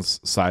Huggins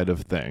side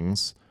of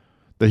things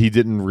that he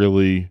didn't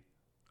really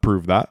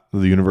prove that.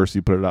 The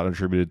university put it out and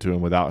attributed to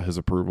him without his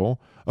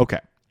approval. Okay.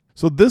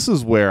 So this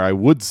is where I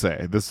would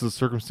say this is a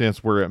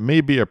circumstance where it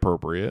may be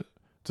appropriate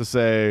to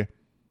say,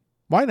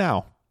 why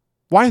now?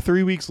 Why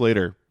 3 weeks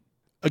later?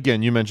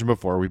 Again, you mentioned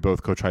before, we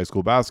both coach high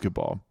school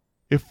basketball.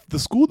 If the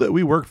school that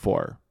we worked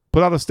for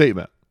put out a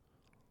statement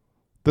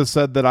that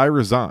said that I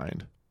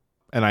resigned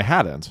and I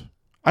hadn't,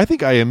 I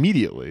think I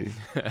immediately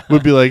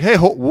would be like, hey,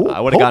 I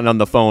would have gotten on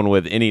the phone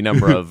with any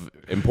number of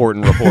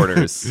important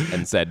reporters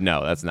and said,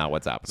 no, that's not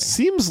what's happening.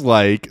 Seems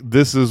like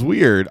this is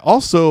weird.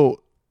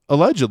 Also,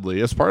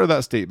 allegedly, as part of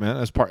that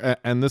statement,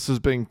 and this has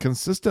been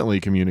consistently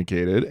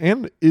communicated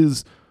and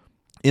is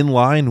in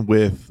line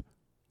with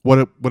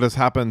what has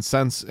happened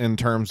since in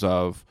terms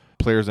of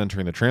players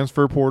entering the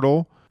transfer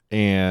portal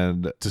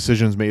and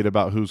decisions made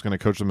about who's going to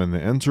coach them in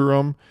the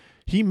interim.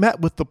 He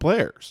met with the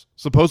players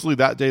supposedly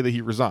that day that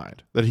he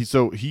resigned. He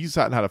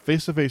sat and had a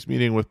face-to-face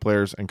meeting with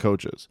players and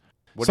coaches.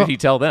 What did he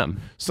tell them?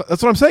 So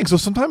that's what I'm saying. So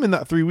sometime in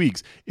that 3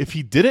 weeks, if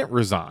he didn't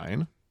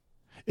resign,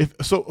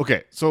 so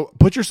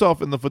put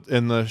yourself in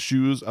the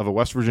shoes of a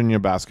West Virginia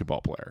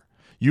basketball player.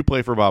 You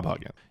play for Bob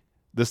Huggins.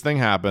 This thing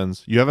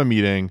happens. You have a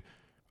meeting.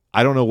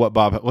 I don't know what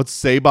let's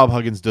say Bob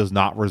Huggins does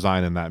not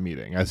resign in that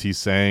meeting, as he's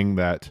saying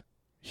that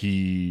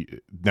he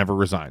never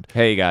resigned.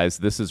 Hey guys,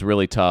 this is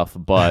really tough,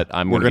 but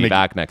I'm going to be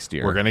back next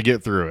year. We're going to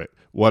get through it.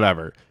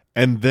 Whatever.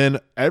 And then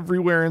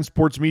everywhere in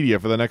sports media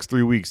for the next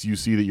 3 weeks, you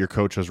see that your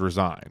coach has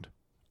resigned.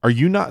 Are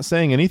you not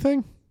saying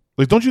anything?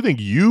 Like, don't you think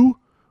you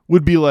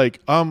would be like,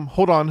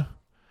 hold on.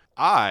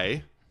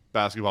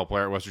 Basketball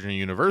player at West Virginia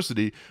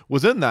University,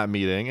 was in that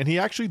meeting, and he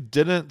actually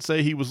didn't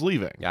say he was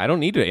leaving. Yeah, I don't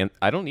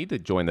need to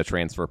join the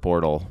transfer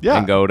portal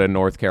and go to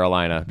North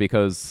Carolina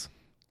because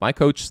my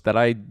coach that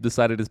I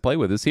decided to play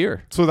with is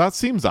here. So that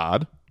seems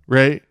odd,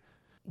 right?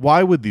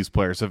 Why would these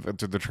players have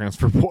entered the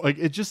transfer portal? Like,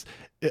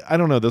 I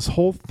don't know. This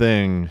whole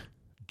thing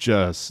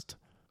just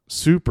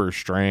super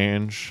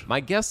strange. My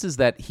guess is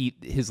that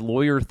his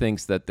lawyer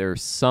thinks that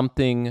there's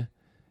something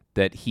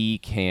that he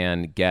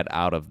can get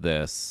out of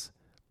this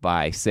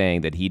by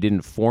saying that he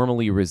didn't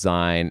formally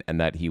resign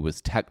and that he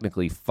was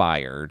technically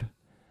fired,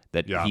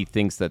 that he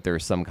thinks that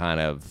there's some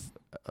kind of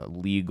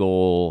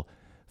legal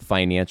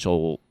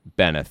financial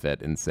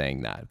benefit in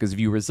saying that. Because if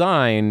you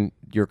resign,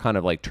 you're kind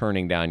of like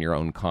turning down your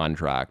own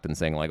contract and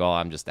saying like, oh,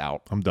 I'm just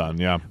out. I'm done,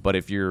 yeah. But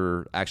if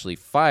you're actually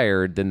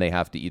fired, then they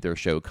have to either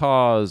show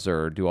cause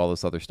or do all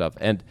this other stuff.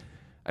 And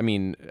I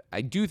mean,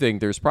 I do think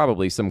there's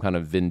probably some kind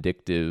of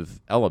vindictive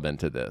element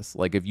to this.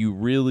 Like if you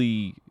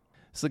really...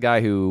 This is a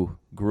guy who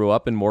grew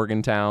up in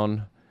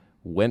Morgantown,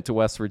 went to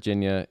West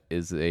Virginia,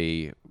 is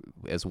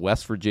as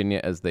West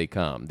Virginia as they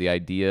come. The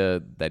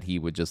idea that he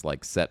would just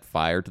like set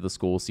fire to the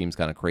school seems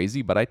kind of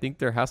crazy, but I think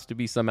there has to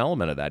be some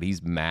element of that.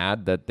 He's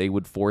mad that they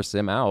would force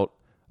him out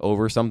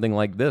over something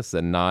like this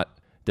and not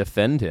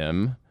defend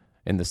him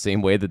in the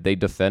same way that they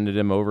defended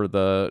him over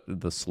the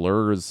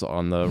slurs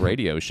on the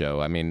radio show.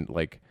 I mean,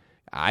 like,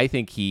 I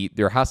think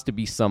there has to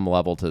be some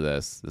level to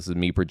this. This is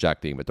me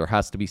projecting, but there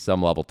has to be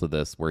some level to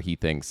this where he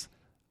thinks,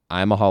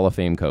 I'm a Hall of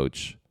Fame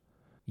coach.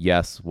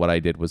 Yes, what I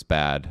did was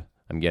bad.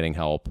 I'm getting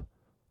help.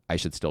 I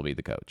should still be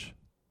the coach.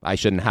 I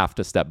shouldn't have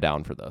to step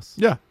down for this.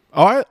 Yeah.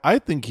 Oh, I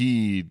think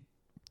he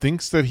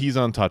thinks that he's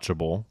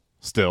untouchable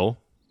still.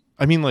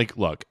 I mean, like,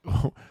 look,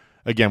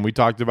 again, we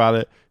talked about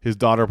it. His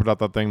daughter put out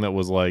that thing that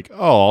was like,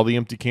 oh, all the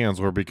empty cans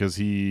were because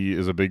he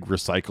is a big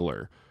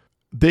recycler.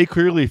 They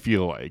clearly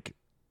feel like,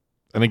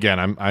 and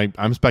again,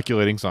 I'm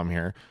speculating some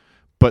here,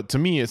 but to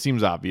me, it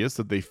seems obvious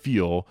that they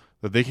feel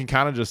that they can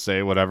kind of just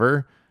say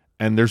whatever,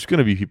 and there's going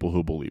to be people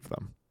who believe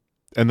them,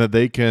 and that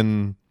they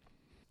can,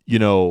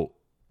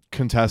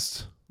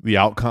 contest the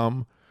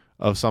outcome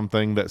of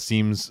something that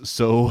seems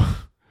so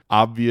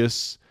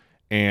obvious,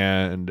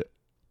 and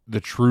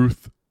the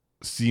truth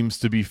seems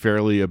to be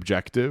fairly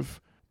objective.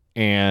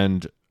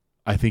 And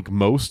I think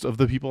most of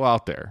the people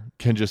out there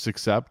can just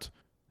accept,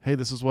 hey,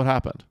 this is what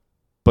happened.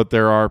 But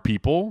there are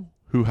people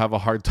who have a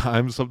hard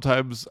time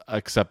sometimes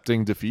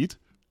accepting defeat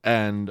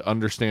and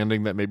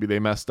understanding that maybe they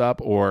messed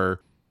up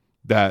or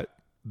that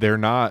they're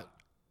not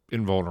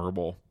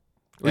invulnerable.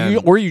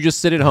 Or you just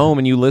sit at home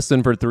and you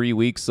listen for 3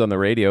 weeks on the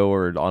radio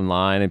or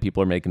online and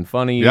people are making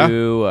fun of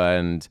you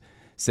and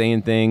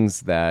saying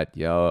things that,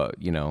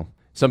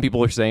 some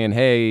people are saying,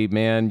 hey,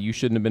 man, you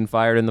shouldn't have been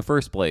fired in the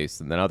first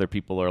place. And then other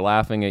people are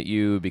laughing at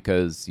you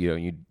because,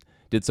 you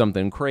did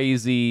something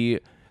crazy.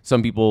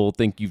 Some people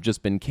think you've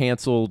just been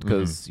canceled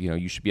because,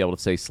 you should be able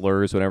to say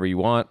slurs whenever you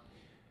want.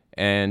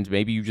 And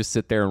maybe you just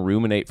sit there and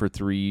ruminate for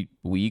 3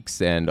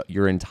 weeks and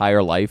your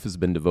entire life has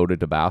been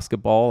devoted to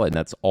basketball. And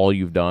that's all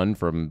you've done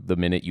from the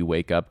minute you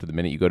wake up to the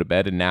minute you go to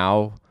bed. And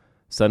now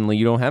suddenly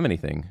you don't have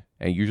anything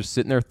and you're just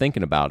sitting there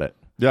thinking about it.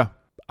 Yeah.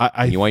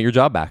 You want your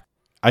job back.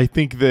 I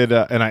think that,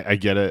 and I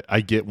get it.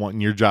 I get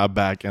wanting your job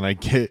back, and I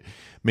get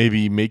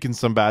maybe making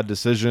some bad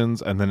decisions,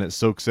 and then it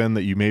soaks in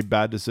that you made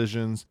bad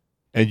decisions,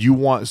 and you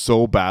want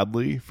so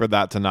badly for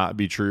that to not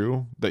be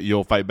true that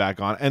you'll fight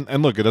back on.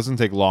 And look, it doesn't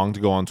take long to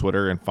go on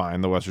Twitter and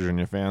find the West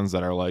Virginia fans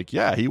that are like,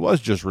 yeah, he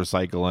was just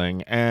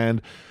recycling,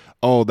 and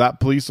oh, that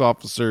police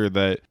officer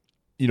that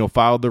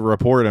filed the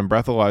report and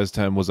breathalyzed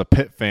him was a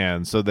Pitt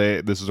fan. So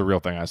this is a real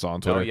thing I saw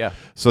on Twitter. Oh, yeah.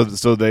 So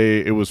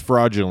it was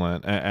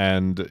fraudulent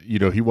and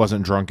he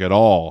wasn't drunk at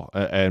all.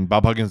 And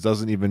Bob Huggins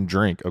doesn't even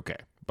drink. Okay,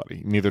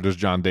 buddy. Neither does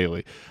John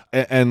Daly.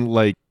 And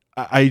like,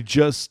 I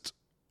just,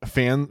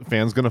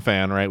 fan's gonna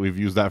fan, right? We've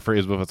used that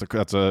phrase, but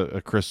that's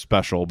a Chris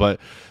special. But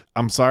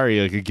I'm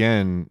sorry, like,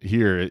 again,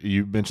 here,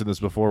 you mentioned this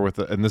before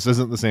and this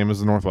isn't the same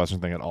as the Northwestern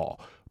thing at all.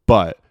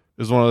 But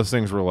is one of those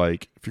things where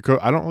like if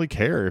your I don't really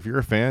care if you're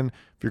a fan,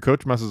 if your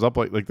coach messes up,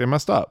 like they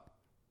messed up.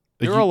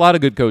 Like there are a lot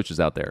of good coaches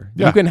out there.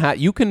 Yeah.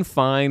 You can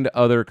find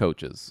other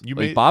coaches.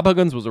 Bob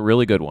Huggins was a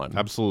really good one.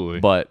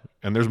 Absolutely.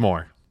 And there's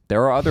more.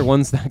 There are other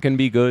ones that can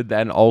be good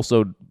and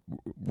also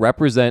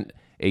represent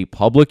a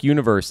public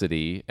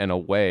university in a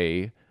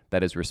way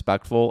that is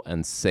respectful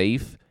and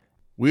safe.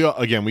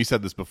 We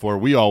said this before.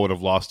 We all would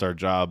have lost our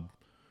job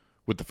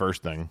with the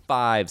first thing.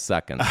 5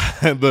 seconds.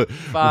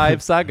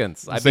 5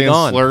 seconds. I'd be saying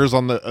gone. slurs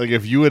on the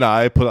if you and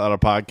I put out a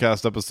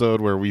podcast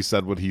episode where we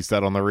said what he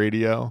said on the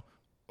radio,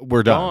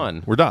 we're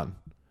done. We're done.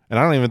 And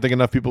I don't even think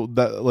enough people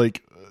that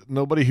like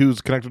nobody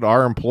who's connected to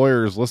our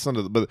employers listen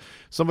to it, but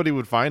somebody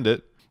would find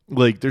it.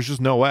 Like there's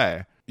just no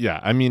way. Yeah,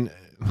 I mean,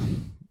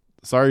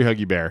 sorry,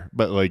 Huggy Bear,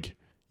 but like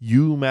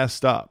you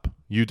messed up.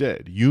 You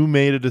did. You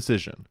made a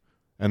decision,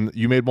 and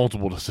you made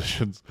multiple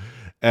decisions,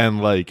 and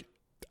like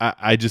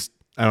I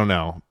don't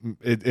know.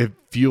 It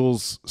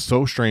feels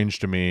so strange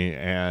to me,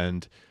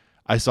 and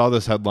I saw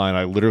this headline.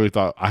 I literally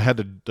thought I had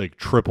to like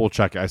triple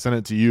check it. I sent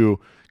it to you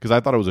because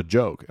I thought it was a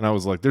joke, and I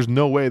was like, "There's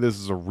no way this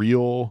is a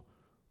real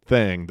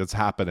thing that's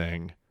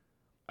happening."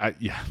 I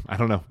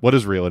don't know what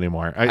is real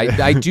anymore.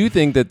 I do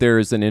think that there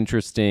is an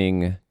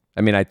interesting.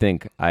 I mean, I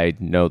think I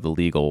know the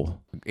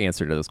legal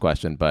answer to this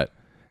question, but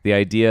the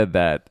idea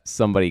that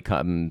somebody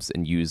comes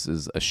and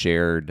uses a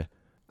shared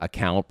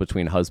account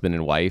between husband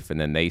and wife, and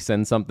then they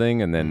send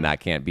something, and then that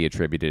can't be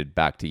attributed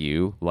back to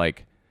you.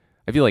 Like,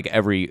 I feel like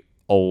every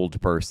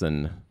old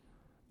person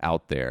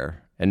out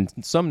there, and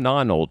some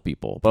non-old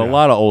people, but a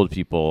lot of old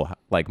people,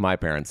 like my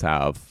parents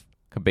have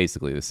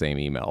basically the same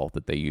email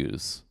that they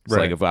use. It's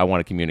like if I want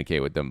to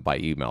communicate with them by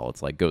email,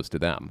 it's like goes to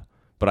them.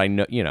 But I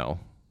know,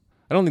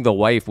 I don't think the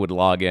wife would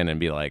log in and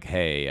be like,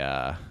 "Hey,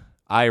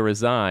 I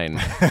resign."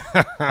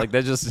 Like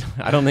that just,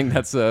 I don't think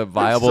that's a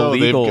viable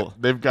legal.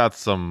 They've got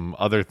some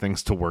other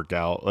things to work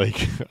out.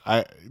 Like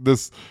yeah,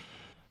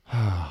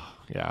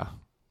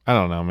 I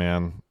don't know,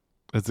 man.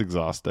 It's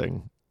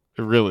exhausting.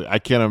 Really, I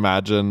can't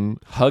imagine.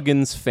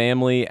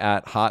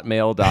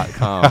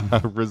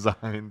 HugginsFamily@hotmail.com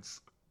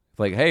resigns.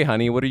 Like, hey,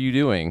 honey, what are you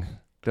doing?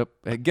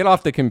 Get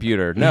off the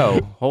computer.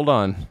 No, hold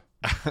on.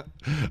 I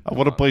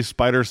want to play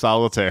Spider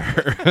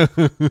Solitaire.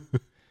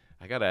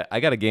 I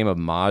got a game of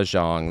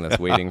Mahjong that's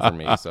waiting for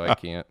me, so I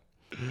can't.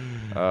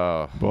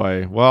 Oh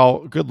boy.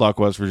 Well, good luck,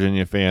 West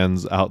Virginia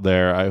fans out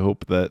there. I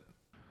hope that,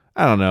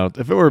 I don't know.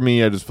 If it were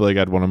me, I just feel like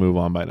I'd want to move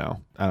on by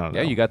now. I don't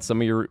know. Yeah, you got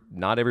some of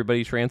not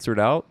everybody transferred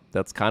out.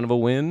 That's kind of a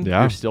win.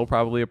 Yeah. You're still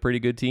probably a pretty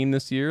good team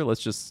this year.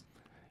 Let's just,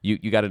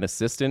 you got an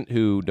assistant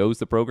who knows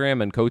the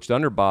program and coached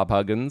under Bob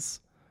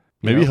Huggins.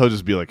 Maybe he'll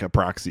just be like a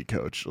proxy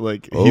coach.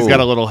 Like he's got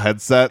a little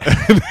headset.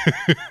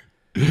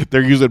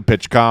 They're using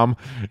PitchCom.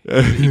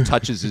 He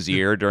touches his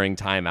ear during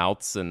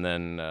timeouts and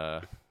then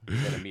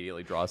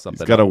immediately draws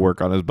something. He's got to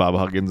work on his Bob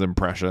Huggins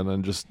impression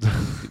and just.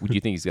 Would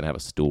you think he's gonna have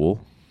a stool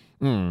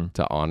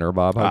to honor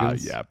Bob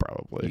Huggins? Yeah,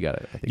 probably. You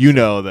got it. You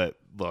know that.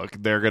 Look,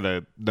 they're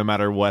gonna, no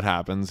matter what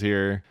happens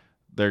here,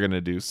 they're gonna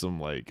do some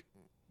like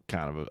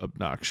kind of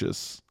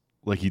obnoxious.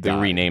 Like they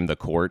rename the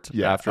court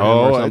after him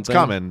or something. It's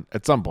coming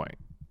at some point.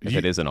 If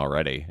it isn't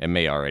already, it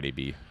may already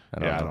be.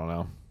 I don't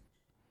know.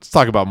 Let's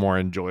talk about more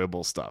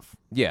enjoyable stuff.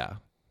 Yeah.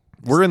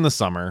 We're in the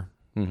summer.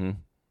 Mm-hmm.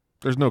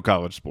 There's no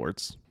college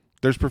sports.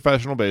 There's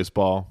professional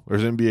baseball.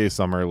 There's NBA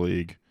Summer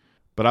League.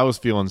 But I was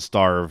feeling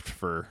starved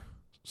for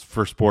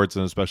sports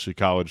and especially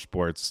college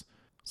sports.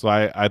 So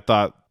I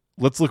thought,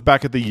 let's look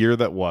back at the year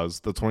that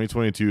was, the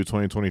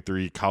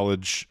 2022-2023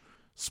 college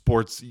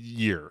sports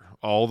year,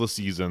 all the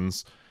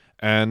seasons.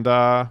 And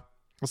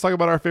let's talk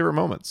about our favorite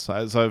moments. So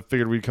I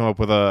figured we'd come up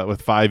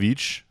with 5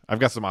 each. I've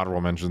got some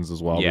honorable mentions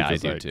as well. Yeah, I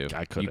do too.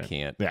 I couldn't. You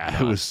can't.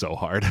 Yeah, it was so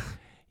hard.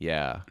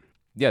 Yeah.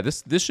 Yeah,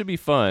 this should be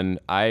fun.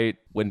 I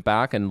went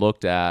back and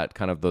looked at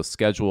kind of the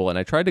schedule, and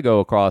I tried to go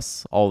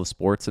across all the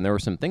sports, and there were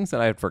some things that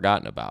I had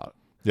forgotten about.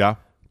 Yeah.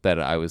 That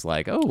I was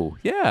like, oh,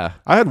 yeah.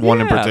 I had one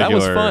in particular. That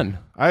was fun.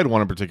 I had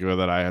one in particular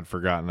that I had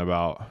forgotten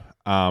about.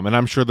 And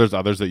I'm sure there's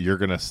others that you're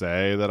going to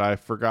say that I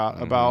forgot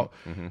about,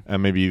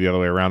 and maybe the other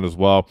way around as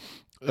well.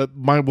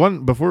 My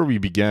one, before we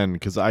begin,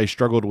 because I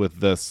struggled with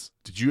this,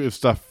 did you have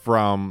stuff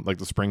from like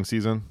the spring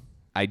season?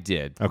 I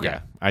did. Okay.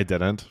 Yeah. I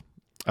didn't.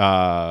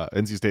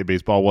 NC State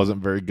baseball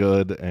wasn't very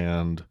good,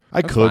 and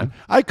I That's could fine.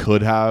 I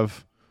could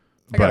have,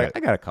 but I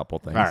got a couple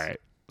things. all right.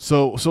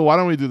 So why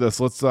don't we do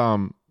this? Let's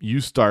you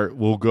start.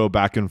 We'll go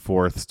back and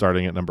forth,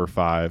 starting at number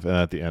 5, and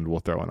at the end we'll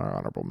throw in our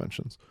honorable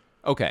mentions.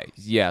 Okay.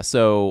 Yeah.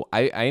 So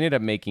I ended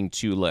up making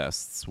 2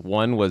 lists.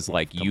 One was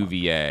like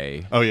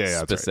UVA. Oh yeah,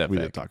 specific, that's right. We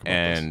did talk about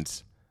and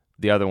this.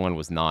 The other one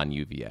was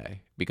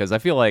non-UVA, because I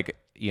feel like,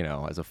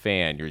 as a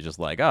fan, you're just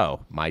like, oh,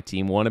 my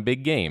team won a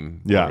big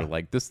game. Yeah. Or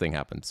like this thing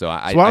happened. So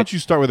why don't you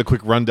start with a quick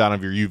rundown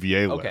of your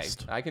UVA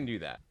list? Okay, I can do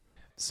that.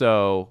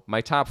 So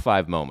my top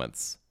 5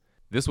 moments.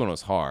 This one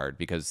was hard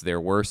because there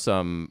were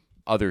some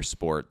other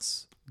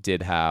sports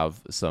did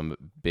have some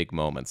big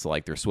moments,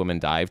 like their swim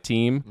and dive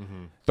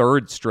team,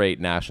 3rd straight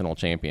national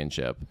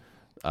championship.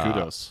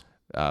 Kudos.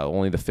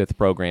 Only the 5th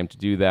program to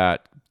do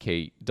that.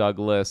 Kate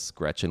Douglas,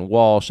 Gretchen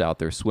Walsh out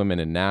there swimming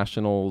in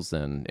nationals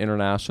and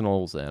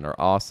internationals and are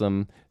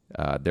awesome.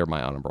 They're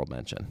my honorable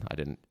mention. I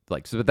didn't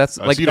like, so that's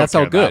So like, you don't that's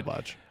how care good. that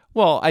much.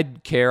 Well, I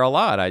care a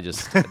lot. I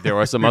just, there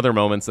are some other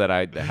moments that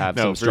I have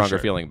No, some for stronger sure.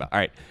 feeling about. All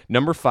right.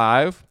 Number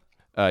 5,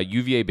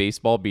 UVA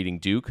baseball beating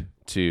Duke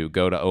to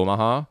go to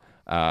Omaha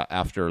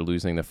after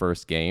losing the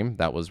first game.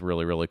 That was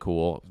really, really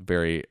cool.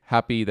 Very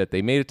happy that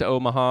they made it to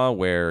Omaha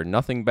where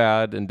nothing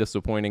bad and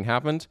disappointing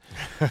happened.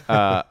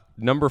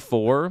 Number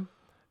 4,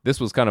 this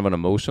was kind of an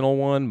emotional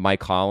one.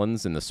 Mike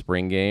Hollins in the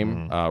spring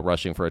game,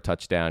 rushing for a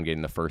touchdown,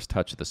 getting the first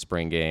touch of the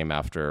spring game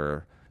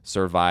after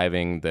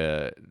surviving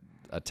the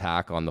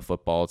attack on the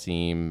football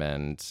team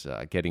and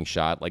getting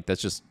shot. Like,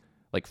 that's just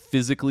like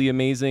physically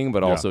amazing,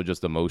 but also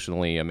just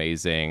emotionally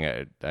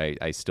amazing.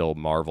 I still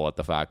marvel at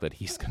the fact that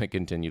he's going to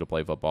continue to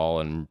play football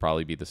and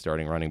probably be the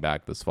starting running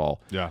back this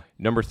fall. Yeah.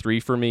 Number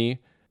 3 for me,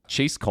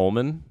 Chase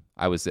Coleman.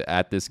 I was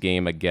at this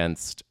game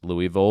against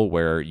Louisville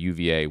where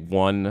UVA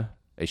won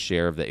a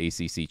share of the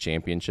ACC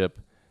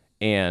championship,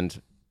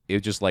 and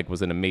it just like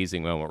was an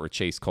amazing moment where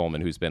Chase Coleman,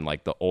 who's been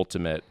like the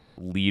ultimate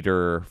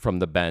leader from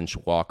the bench,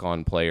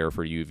 walk-on player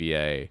for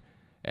UVA,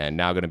 and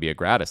now going to be a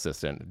grad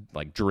assistant,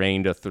 like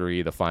drained a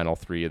 3, the final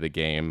 3 of the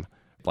game.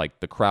 Like,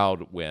 the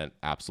crowd went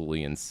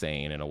absolutely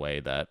insane in a way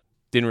that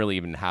didn't really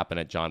even happen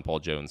at John Paul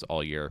Jones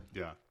all year.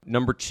 Yeah.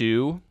 Number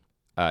 2,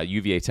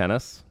 UVA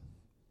tennis,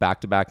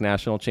 back-to-back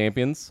national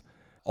champions.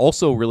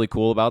 Also really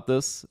cool about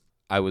this,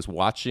 I was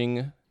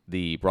watching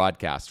the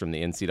broadcast from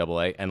the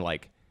NCAA, and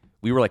like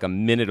we were like a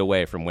minute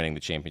away from winning the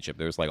championship.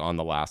 There was like on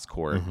the last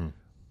court,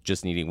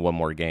 just needing one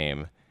more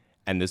game,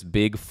 and this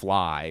big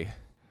fly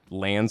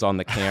lands on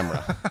the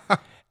camera,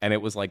 and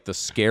it was like the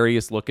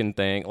scariest looking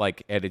thing.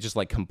 Like, and it just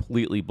like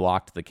completely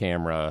blocked the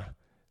camera,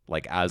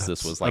 like as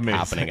this was like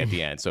happening at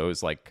the end. So it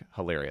was like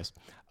hilarious.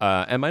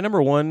 And my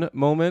number 1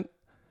 moment,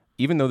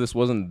 even though this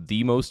wasn't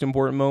the most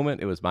important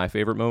moment, it was my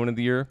favorite moment of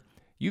the year.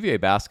 UVA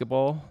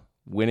basketball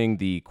winning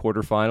the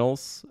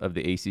quarterfinals of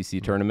the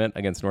ACC tournament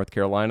against North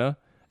Carolina,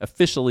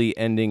 officially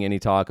ending any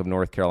talk of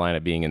North Carolina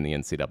being in the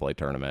NCAA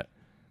tournament.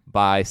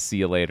 Bye, see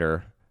you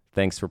later.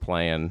 Thanks for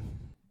playing.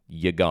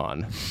 You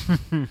gone.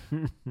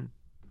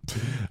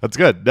 That's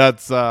good.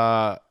 That's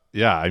yeah.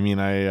 I mean,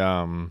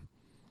 I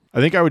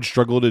think I would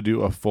struggle to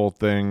do a full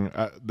thing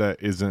that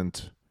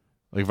isn't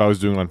like, if I was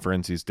doing one for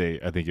NC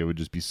State, I think it would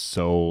just be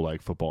so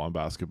like football and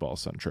basketball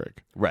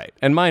centric. Right.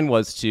 And mine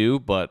was too,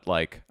 but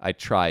like I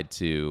tried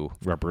to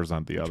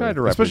represent the other. Try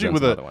to represent especially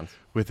with some other ones.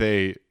 With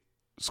a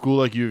school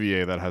like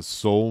UVA that has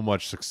so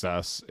much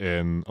success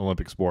in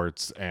Olympic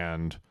sports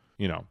and,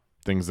 you know,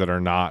 things that are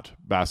not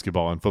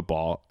basketball and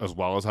football, as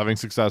well as having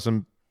success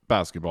in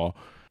basketball.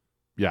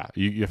 Yeah,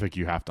 I think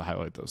you have to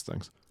highlight those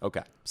things.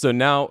 Okay. So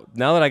now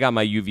that I got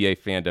my UVA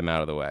fandom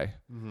out of the way,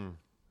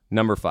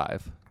 number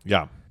 5.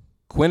 Yeah.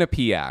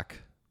 Quinnipiac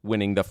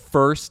winning the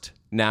first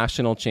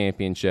national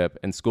championship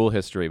in school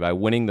history by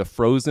winning the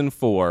Frozen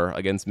Four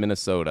against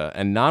Minnesota.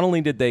 And not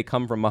only did they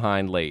come from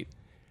behind late,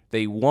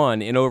 they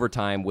won in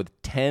overtime with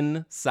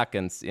 10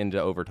 seconds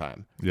into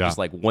overtime. Yeah. Just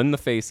like won the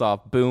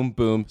face-off, boom,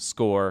 boom,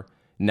 score,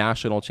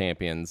 national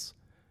champions.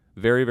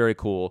 Very, very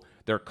cool.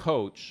 Their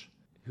coach,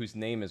 whose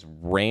name is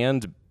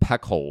Rand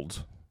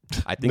Peckhold,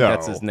 I think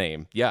that's his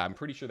name. Yeah, I'm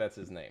pretty sure that's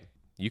his name.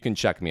 You can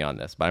check me on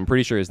this, but I'm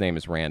pretty sure his name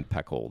is Rand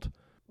Peckhold.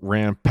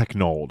 Rand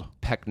Pecknold.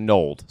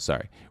 Pecknold,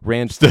 sorry.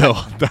 Rand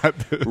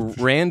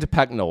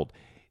Pecknold.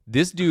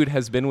 This dude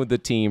has been with the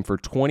team for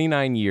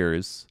 29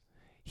 years.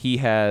 He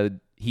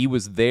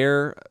was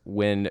there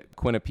when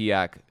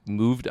Quinnipiac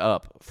moved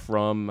up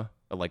from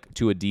like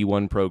to a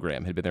D1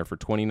 program. Had been there for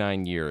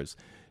 29 years.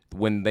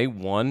 When they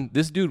won,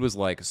 this dude was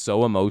like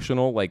so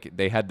emotional. Like,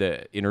 they had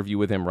the interview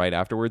with him right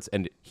afterwards,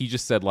 and he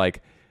just said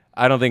like,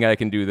 I don't think I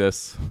can do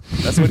this.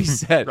 That's what he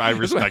said. I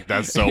respect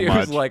that so he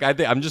much. was like,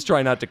 I'm just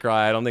trying not to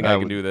cry. I don't think I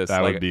can do this.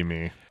 That like, would be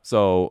me.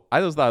 So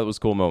I just thought it was a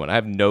cool moment. I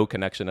have no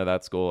connection to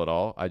that school at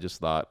all. I just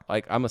thought,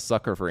 like, I'm a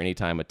sucker for any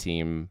time a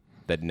team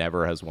that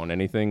never has won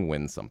anything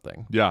wins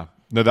something. Yeah.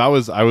 No, I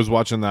was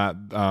watching that.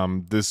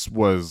 This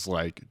was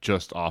like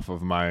just off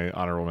of my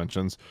honorable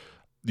mentions.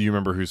 Do you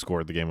remember who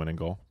scored the game-winning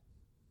goal?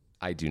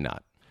 I do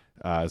not.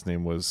 His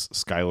name was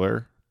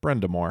Skylar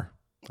Brendamore.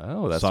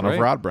 Oh, that's son right. of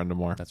Rod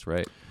Brendamore. That's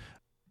right.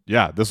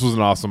 Yeah, this was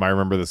an awesome. I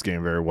remember this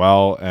game very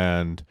well,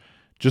 and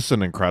just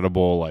an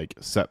incredible like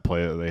set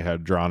play that they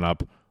had drawn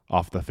up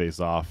off the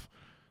face-off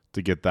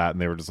to get that,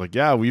 and they were just like,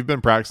 "Yeah, we've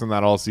been practicing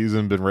that all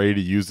season, been ready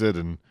to use it,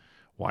 and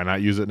why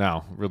not use it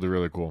now?" Really,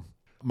 really cool.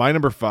 My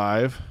number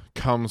 5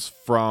 comes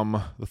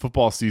from the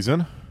football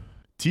season.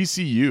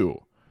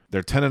 TCU.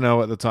 They're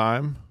 10-0 at the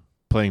time,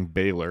 playing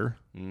Baylor.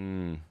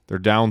 They're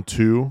down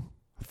 2,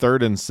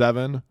 3rd and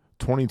 7,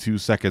 22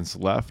 seconds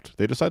left.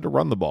 They decide to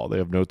run the ball. They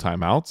have no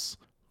timeouts.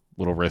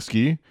 A little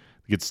risky.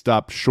 They get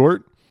stopped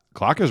short.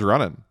 Clock is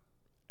running.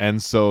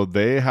 And so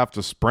they have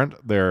to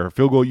sprint their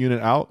field goal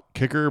unit out.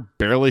 Kicker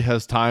barely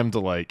has time to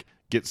like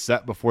get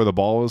set before the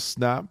ball is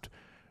snapped.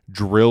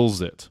 Drills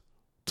it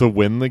to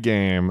win the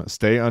game,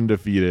 stay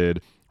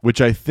undefeated, which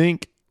I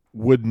think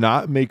would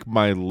not make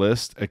my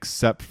list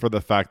except for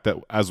the fact that,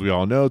 as we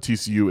all know,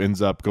 TCU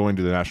ends up going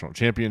to the national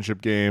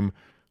championship game.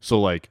 So,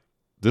 like,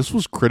 this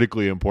was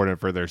critically important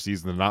for their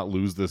season to not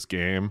lose this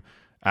game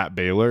at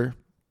Baylor.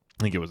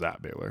 I think it was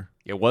at Baylor.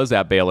 It was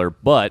at Baylor,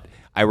 but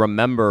I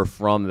remember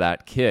from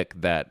that kick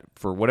that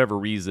for whatever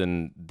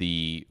reason,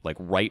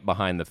 right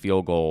behind the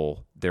field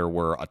goal, there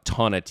were a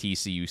ton of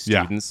TCU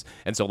students. Yeah.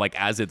 And so like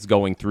as it's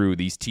going through,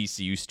 these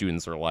TCU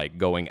students are like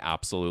going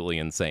absolutely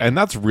insane. And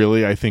that's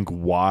really, I think,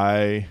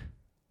 why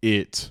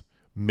it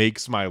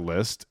makes my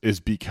list, is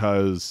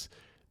because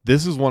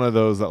this is one of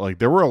those that like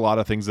there were a lot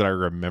of things that I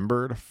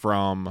remembered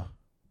from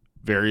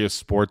various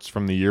sports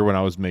from the year when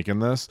I was making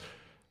this,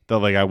 that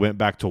like I went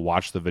back to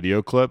watch the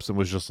video clips and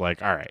was just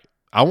like, all right,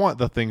 I want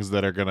the things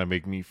that are going to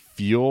make me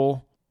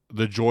feel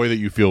the joy that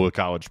you feel with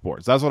college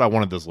sports. That's what I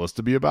wanted this list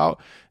to be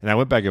about. And I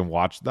went back and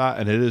watched that,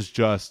 and it is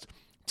just,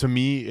 to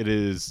me, it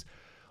is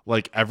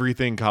like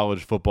everything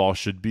college football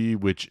should be,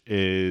 which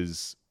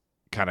is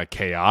kind of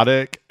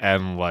chaotic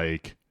and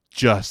like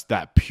just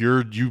that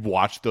pure, you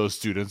watch those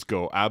students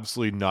go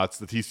absolutely nuts.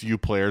 The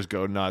TCU players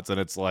go nuts, and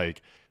it's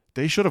like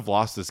they should have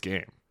lost this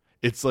game.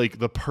 It's like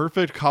the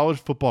perfect college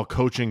football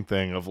coaching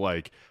thing of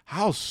like,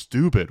 how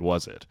stupid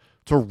was it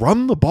to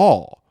run the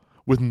ball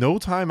with no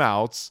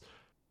timeouts?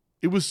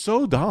 It was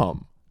so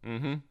dumb.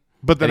 Mm-hmm.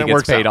 But then it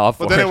works paid out. Off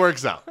but then it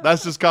works out.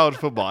 That's just college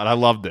football, and I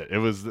loved it. It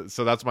was,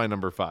 so that's my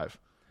number 5.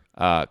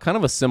 Kind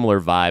of a similar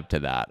vibe to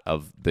that,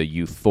 of the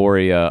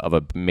euphoria of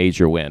a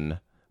major win.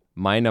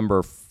 My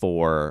number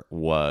 4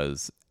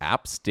 was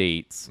App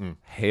State's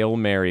Hail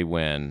Mary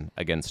win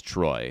against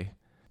Troy,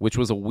 which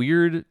was a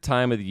weird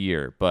time of the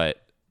year,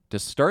 but to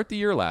start the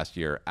year last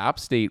year, App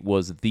State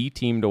was the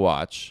team to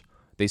watch.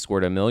 They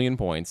scored 1 million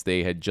points.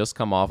 They had just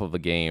come off of a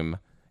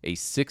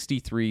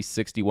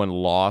 63-61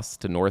 loss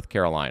to North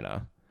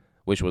Carolina,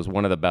 which was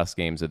one of the best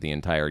games of the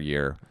entire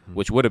year,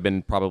 which would have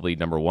been probably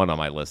number 1 on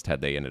my list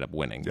had they ended up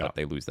winning, but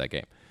they lose that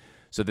game.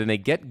 So then they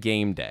get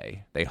game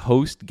day. They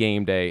host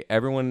game day.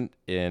 Everyone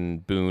in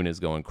Boone is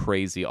going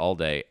crazy all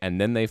day,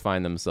 and then they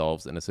find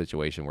themselves in a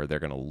situation where they're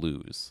going to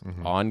lose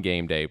on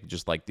game day,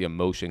 just like the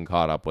emotion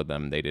caught up with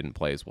them. They didn't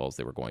play as well as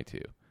they were going to.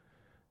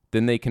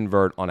 Then they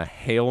convert on a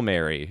Hail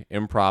Mary,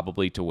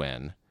 improbably to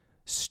win.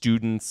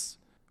 Students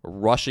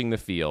rushing the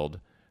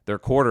field. Their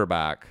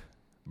quarterback,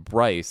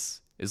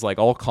 Bryce, is like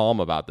all calm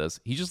about this.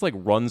 He just like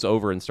runs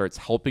over and starts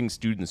helping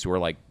students who are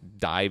like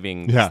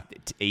diving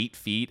 8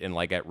 feet and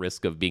like at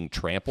risk of being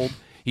trampled.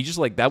 He just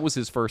like, that was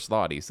his first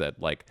thought. He said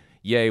like,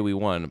 yay, we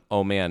won.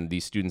 Oh man,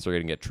 these students are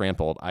going to get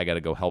trampled. I got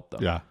to go help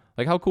them. Yeah.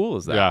 Like, how cool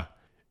is that? Yeah.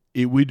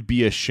 It would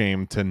be a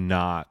shame to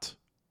not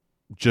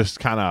just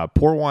kind of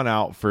pour one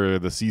out for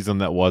the season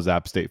that was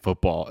App State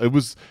football. It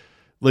was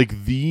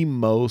like the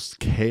most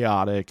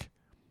chaotic,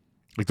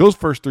 like those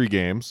first 3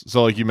 games.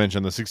 So like you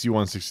mentioned, the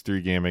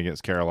 61-63 game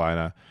against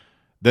Carolina.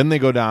 Then they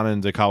go down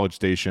into College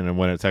Station and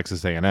win at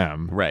Texas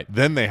A&M. Right.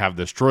 Then they have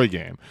this Troy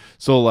game.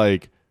 So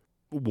like,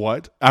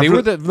 what? They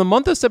were the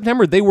month of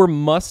September. They were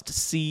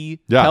must-see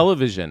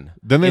television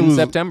in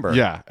September.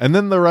 Yeah. And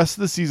then the rest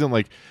of the season,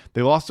 like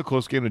they lost a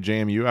close game to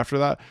JMU after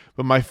that.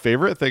 But my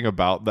favorite thing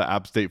about the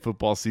App State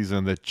football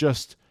season that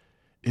just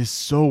is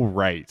so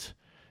right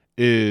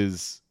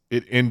is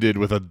it ended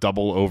with a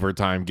double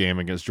overtime game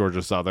against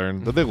Georgia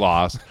Southern that they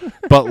lost.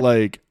 But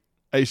like,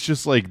 it's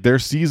just like their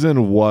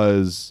season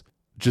was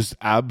just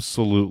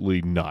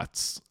absolutely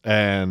nuts.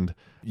 And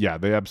yeah,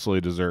 they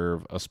absolutely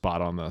deserve a spot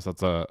on this.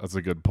 That's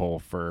a good poll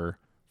for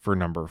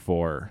number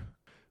 4.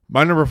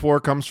 My number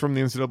 4 comes from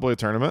the NCAA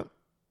tournament,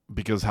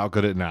 because how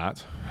could it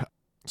not?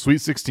 Sweet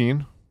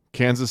 16,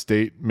 Kansas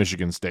State,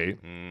 Michigan State.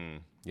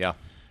 Yeah.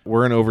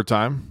 We're in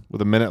overtime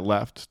with a minute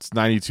left. It's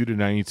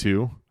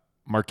 92-92.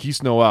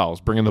 Marquise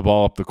Noel's bringing the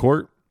ball up the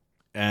court,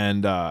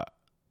 and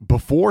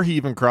before he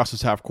even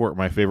crosses half court,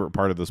 my favorite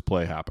part of this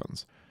play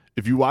happens.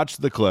 If you watch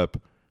the clip,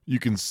 you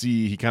can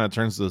see he kind of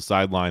turns to the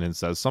sideline and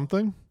says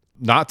something.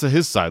 Not to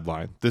his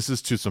sideline. This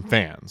is to some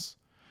fans.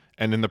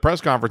 And in the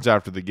press conference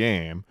after the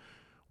game,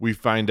 we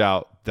find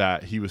out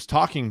that he was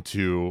talking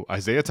to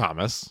Isaiah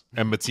Thomas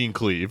and Mateen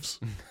Cleaves,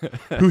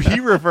 who he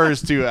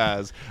refers to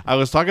as, I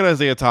was talking to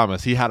Isaiah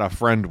Thomas. He had a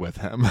friend with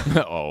him.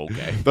 Oh,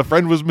 okay. The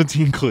friend was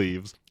Mateen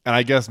Cleaves. And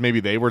I guess maybe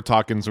they were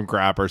talking some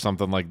crap or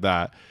something like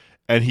that.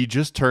 And he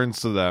just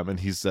turns to them and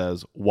he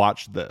says,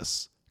 watch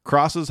this.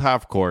 Crosses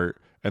half court.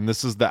 And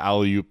this is the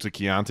alley-oop to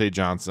Keontae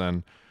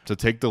Johnson to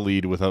take the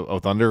lead with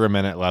under a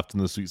minute left in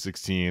the Sweet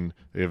 16.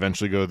 They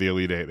eventually go to the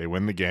Elite Eight. They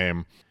win the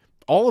game.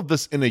 All of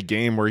this in a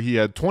game where he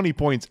had 20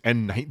 points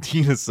and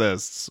 19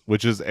 assists,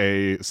 which is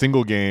a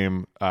single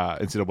game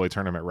NCAA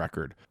tournament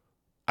record.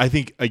 I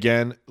think,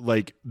 again,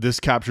 like this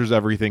captures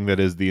everything that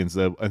is the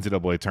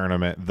NCAA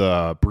tournament,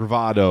 the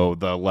bravado,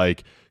 the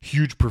like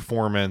huge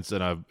performance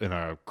in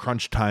a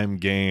crunch time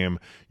game.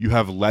 You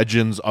have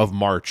legends of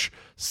March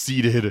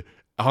seated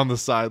on the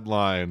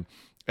sideline,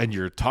 and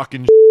you're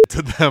talking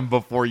to them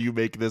before you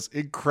make this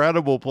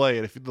incredible play.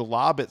 And if the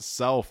lob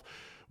itself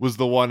was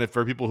the one,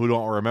 for people who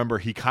don't remember,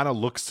 he kind of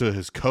looks to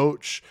his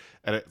coach,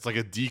 and it's like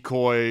a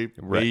decoy,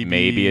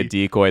 maybe a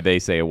decoy. They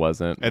say it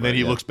wasn't. And then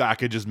he looks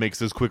back and just makes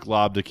this quick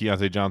lob to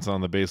Keontae Johnson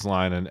on the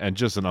baseline, and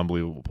just an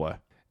unbelievable play.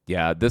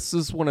 Yeah, this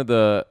is one of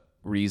the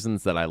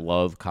reasons that I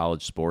love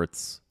college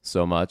sports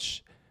so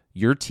much.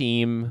 Your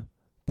team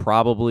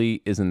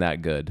probably isn't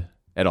that good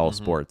at all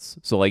sports.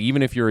 So, like,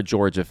 even if you're a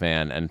Georgia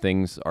fan and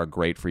things are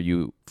great for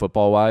you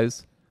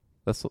football-wise,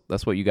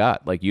 that's what you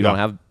got. Like, you don't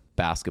have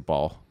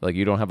basketball. Like,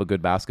 you don't have a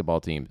good basketball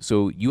team.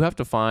 So you have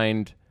to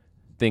find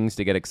things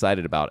to get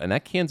excited about. And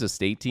that Kansas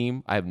State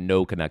team, I have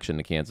no connection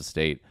to Kansas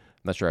State.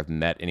 I'm not sure I've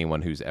met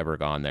anyone who's ever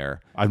gone there.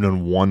 I've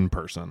known one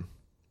person.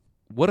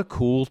 What a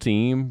cool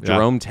team.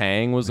 Jerome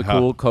Tang was a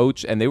cool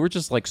coach, and they were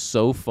just like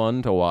so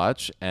fun to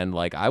watch. And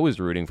like I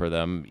was rooting for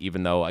them,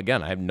 even though,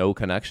 again, I have no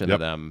connection to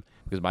them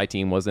because my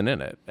team wasn't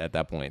in it at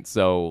that point.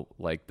 So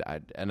like,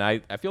 I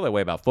feel that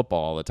way about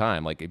football all the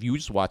time. Like if you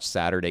just watch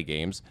Saturday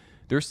games,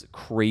 there's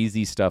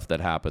crazy stuff that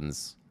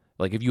happens.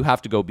 Like if you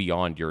have to go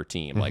beyond your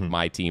team, like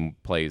my team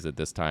plays at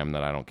this time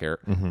that I don't care.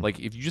 Like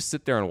if you just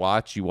sit there and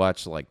watch,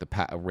 like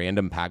a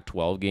random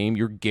Pac-12 game,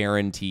 you're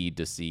guaranteed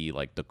to see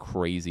like the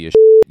craziest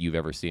you've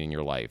ever seen in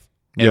your life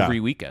every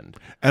weekend.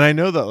 And I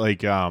know that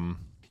like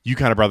you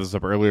kind of brought this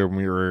up earlier when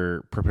we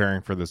were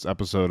preparing for this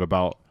episode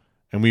about,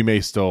 and we may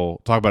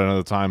still talk about it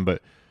another time,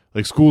 but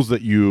like schools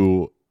that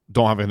you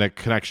don't have a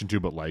connection to,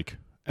 but like,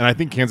 and I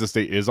think Kansas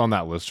State is on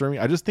that list for me.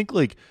 I just think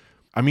like,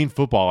 I mean,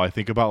 football, I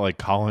think about like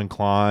Colin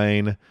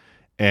Klein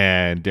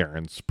and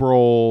Darren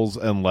Sproles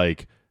and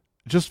like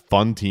just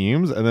fun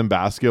teams. And then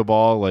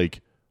basketball,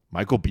 like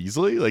Michael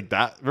Beasley, like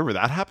that. Remember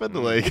that happened?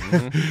 Like,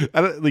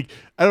 I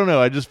don't know.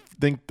 I just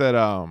think that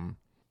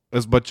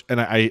as much, and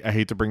I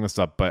hate to bring this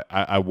up, but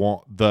I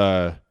want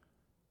the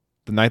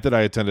night that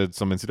I attended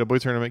some NCAA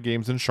tournament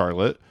games in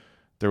Charlotte,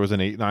 there was an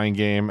 8-9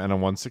 game and a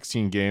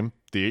 116 game.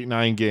 The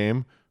 8-9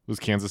 game was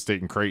Kansas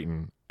State and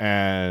Creighton,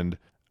 and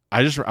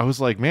I was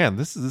like, man,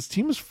 this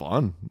team is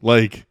fun.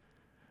 Like,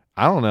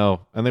 I don't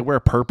know, and they wear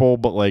purple,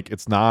 but like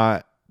it's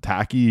not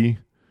tacky.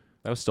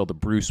 That was still the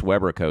Bruce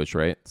Weber coach,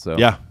 right? So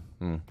yeah.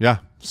 Yeah.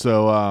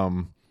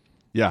 So,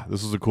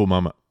 this was a cool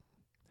moment.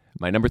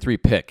 My number 3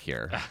 pick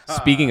here.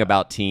 Speaking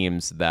about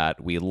teams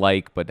that we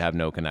like but have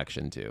no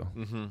connection to.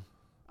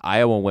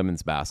 Iowa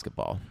women's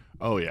basketball.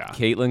 Oh, yeah.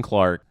 Caitlin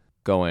Clark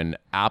going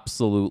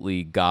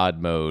absolutely God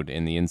mode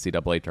in the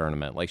NCAA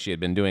tournament like she had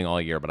been doing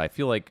all year, but I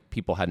feel like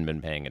people hadn't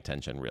been paying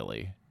attention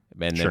really.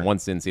 And then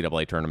once the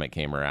NCAA tournament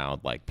came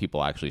around, like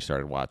people actually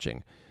started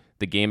watching.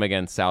 The game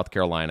against South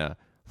Carolina,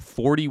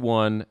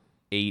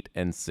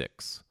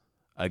 41-8-6.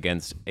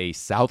 Against a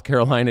South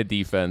Carolina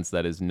defense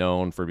that is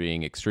known for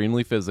being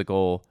extremely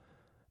physical,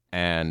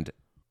 and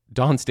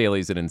Dawn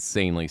Staley's an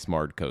insanely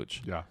smart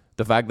coach. Yeah.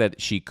 The fact that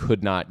she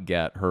could not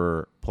get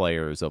her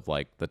players of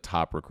like the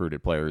top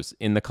recruited players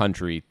in the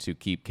country to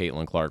keep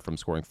Caitlin Clark from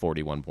scoring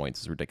 41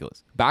 points is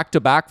ridiculous.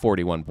 Back-to-back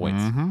 41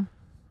 points.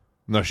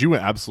 No, she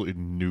went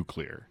absolutely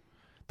nuclear.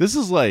 This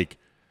is like,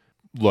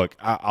 look,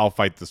 I'll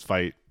fight this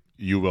fight.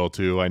 You will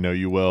too. I know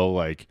you will.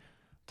 Like,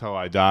 till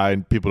I die,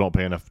 people don't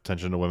pay enough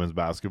attention to women's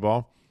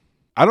basketball.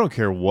 I don't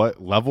care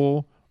what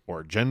level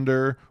or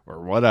gender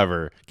or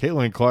whatever.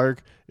 Caitlin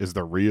Clark is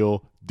the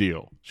real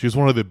deal. She's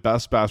one of the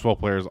best basketball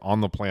players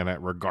on the planet,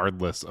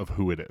 regardless of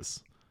who it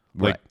is.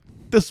 Like,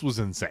 this was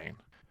insane.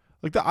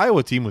 Like, the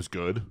Iowa team was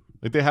good.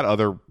 Like, they had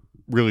other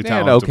really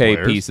talented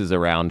players. Pieces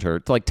around her.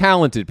 It's like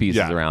talented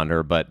pieces around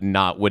her, but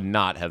would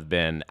not have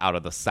been out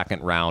of the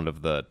second round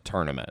of the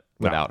tournament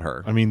without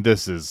her. I mean,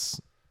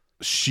 such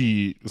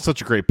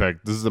a great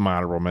pick. This is my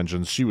honorable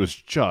mentions. She was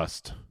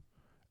just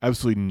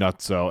absolutely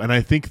nutso. And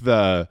I think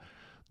the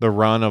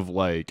run of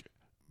like,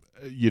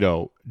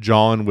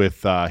 John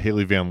with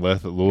Haley Van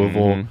Lith at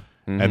Louisville,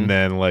 and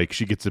then like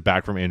she gets it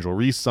back from Angel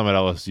Reese some at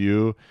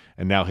LSU,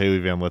 and now Haley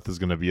Van Lith is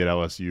going to be at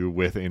LSU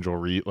with Angel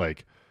Reese.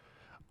 Like,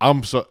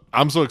 I'm so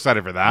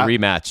excited for that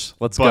rematch.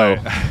 Let's go.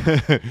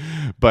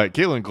 But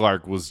Caitlin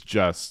Clark was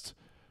just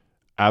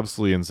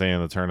absolutely insane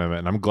in the tournament,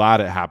 and I'm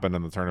glad it happened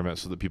in the tournament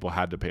so that people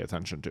had to pay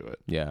attention to it.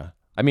 Yeah.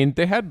 I mean,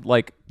 they had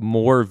like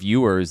more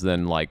viewers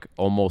than like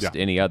almost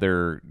any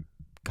other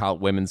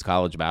women's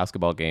college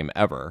basketball game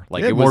ever.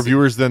 Like, it was more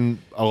viewers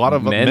than a lot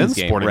of men's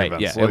sporting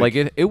events. Yeah, like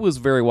it was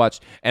very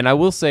watched. And I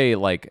will say,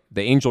 like,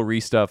 the Angel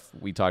Reese stuff,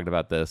 we talked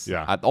about this.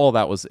 Yeah. All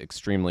that was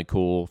extremely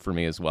cool for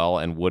me as well,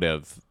 and would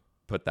have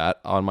put that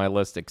on my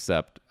list,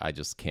 except I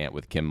just can't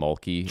with Kim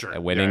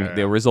Mulkey winning.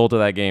 The result of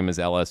that game is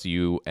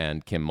LSU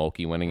and Kim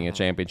Mulkey winning a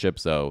championship,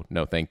 so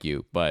no thank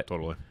you. But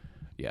totally.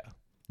 Yeah.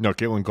 No,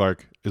 Caitlin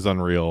Clark is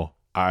unreal.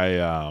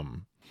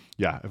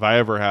 If I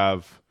ever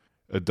have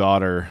a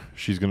daughter,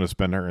 she's going to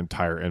spend her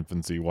entire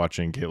infancy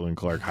watching Caitlin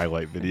Clark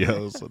highlight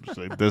videos. I'm just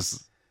like,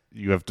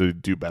 you have to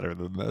do better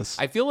than this.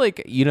 I feel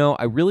like,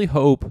 I really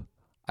hope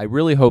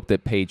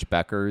that Paige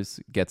Beckers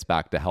gets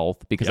back to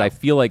health, because I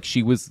feel like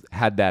she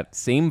had that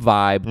same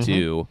vibe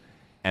too,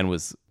 and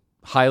was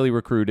highly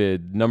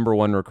recruited, number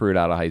 1 recruit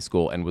out of high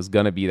school, and was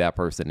going to be that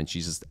person. And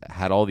she's just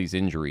had all these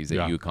injuries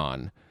at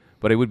UConn,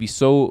 but it would be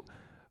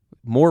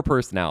more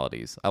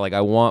personalities.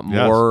 I want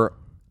more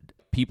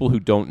people who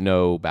don't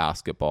know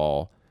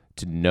basketball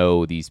to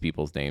know these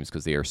people's names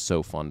because they are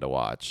so fun to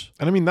watch.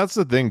 And I mean, that's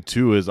the thing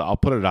too, is I'll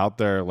put it out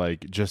there,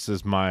 like, just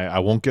as I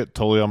won't get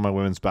totally on my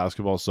women's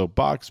basketball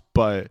soapbox,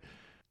 but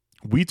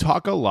we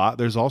talk a lot.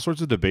 There's all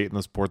sorts of debate in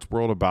the sports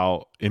world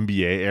about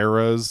NBA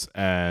eras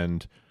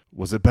and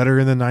was it better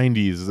in the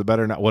 90s? Is it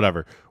better now?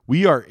 Whatever.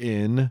 We are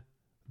in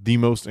the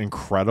most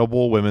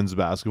incredible women's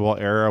basketball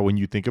era when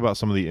you think about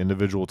some of the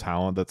individual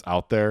talent that's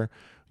out there.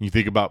 When you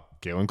think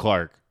about Caitlin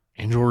Clark,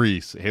 Angel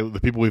Reese, the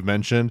people we've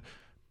mentioned,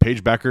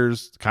 Paige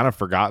Becker's kind of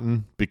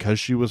forgotten because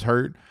she was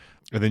hurt.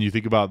 And then you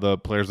think about the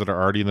players that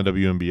are already in the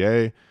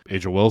WNBA,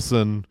 Aja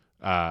Wilson,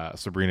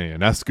 Sabrina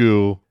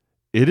Ionescu.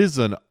 It is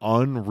an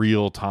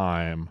unreal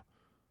time.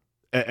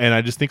 And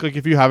I just think, like,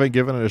 if you haven't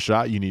given it a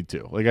shot, you need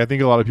to. Like, I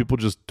think a lot of people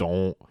just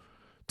don't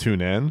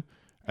tune in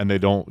and they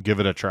don't give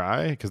it a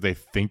try because they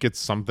think it's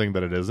something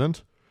that it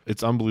isn't.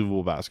 It's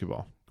unbelievable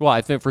basketball. Well,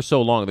 I think for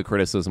so long the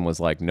criticism was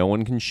like no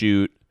one can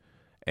shoot,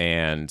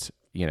 and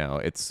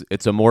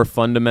it's a more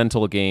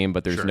fundamental game,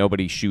 but there's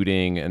nobody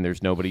shooting and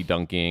there's nobody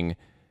dunking.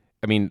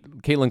 I mean,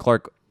 Caitlin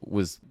Clark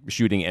was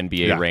shooting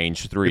NBA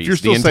range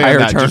threes the entire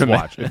tournament. Just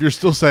watch. If you're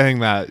still saying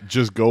that,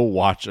 just go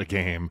watch a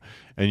game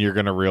and you're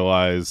going to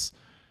realize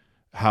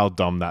how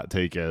dumb that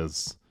take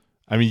is.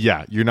 I mean,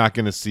 yeah, you're not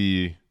going to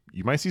see,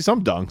 you might see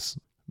some dunks,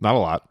 not a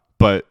lot,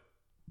 but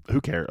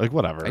who cares? Like,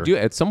 whatever. I do.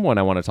 At some point,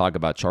 I want to talk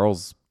about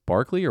Charles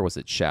Barkley, or was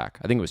it Shaq?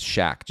 I think it was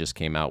Shaq just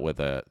came out with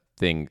a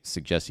thing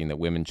suggesting that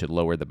women should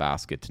lower the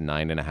basket to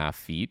 9.5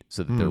 feet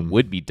so that there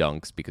would be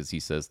dunks, because he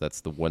says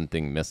that's the one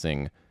thing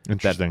missing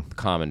that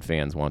common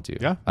fans want to.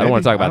 Yeah, I don't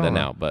want to talk about that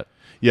now, but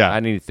yeah, I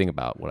need to think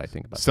about what I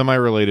think about.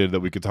 Semi-related that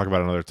we could talk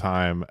about another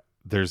time.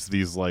 There's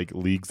these like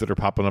leagues that are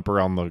popping up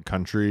around the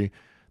country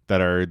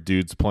that are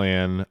dudes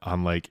playing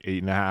on like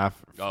 8.5.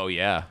 Oh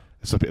yeah,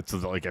 so it's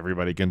like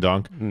everybody can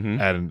dunk,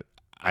 and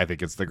I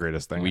think it's the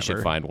greatest thing. We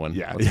should find one.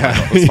 Yeah,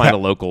 let's find a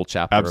local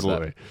chapter.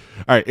 Absolutely. Of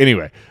that. All right.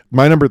 Anyway,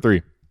 my number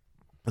 3.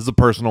 This is a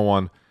personal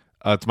one.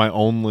 It's my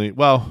only.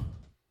 Well,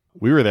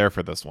 we were there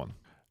for this one.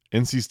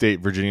 NC State,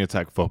 Virginia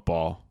Tech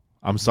football.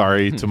 I'm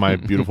sorry to my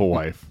beautiful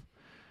wife,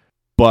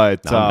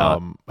 but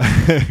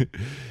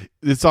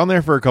it's on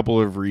there for a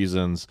couple of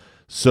reasons.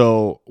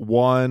 So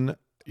one,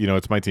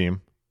 it's my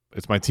team.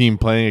 It's my team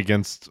playing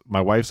against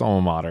my wife's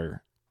alma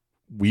mater.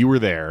 We were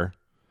there,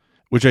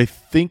 which I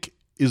think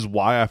is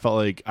why I felt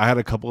like I had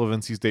a couple of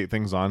NC State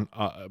things on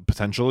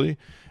potentially,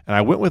 and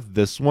I went with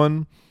this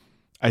one.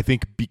 I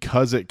think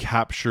because it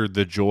captured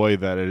the joy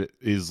that it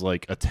is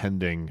like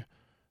attending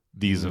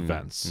these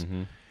events.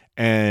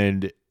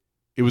 And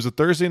it was a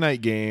Thursday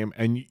night game.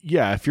 And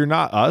yeah, if you're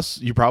not us,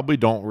 you probably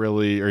don't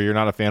really, or you're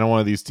not a fan of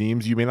one of these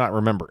teams, you may not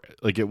remember it.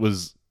 Like, it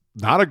was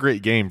not a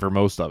great game for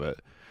most of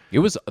it. It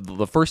was,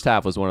 the first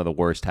half was one of the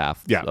worst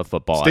halves of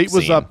football State I've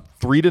was seen. up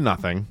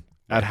 3-0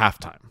 at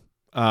halftime.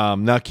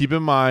 Now, keep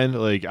in mind,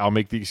 like, I'll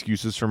make the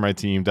excuses for my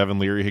team. Devin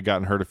Leary had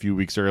gotten hurt a few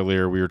weeks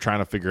earlier. We were trying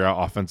to figure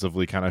out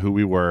offensively kind of who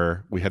we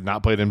were. We had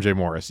not played MJ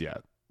Morris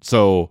yet.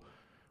 So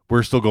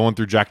we're still going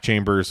through Jack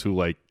Chambers, who,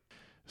 like,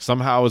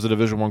 somehow is a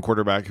Division I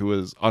quarterback who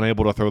was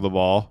unable to throw the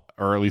ball,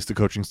 or at least the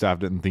coaching staff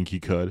didn't think he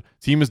could.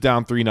 Team is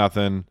down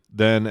 3-0.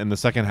 Then in the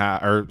second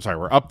half,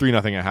 we're up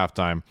 3-0 at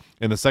halftime.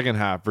 In the second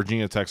half,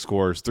 Virginia Tech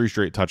scores 3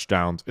 straight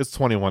touchdowns. It's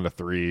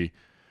 21-3.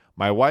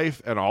 My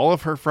wife and all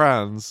of her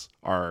friends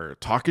are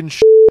talking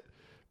shit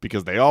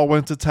because they all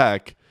went to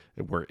Tech.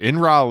 We're in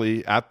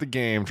Raleigh at the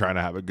game trying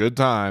to have a good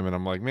time. And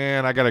I'm like,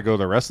 man, I got to go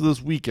the rest of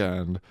this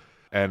weekend.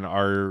 And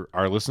our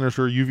listeners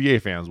who are UVA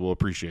fans will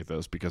appreciate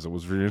this because it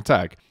was Virginia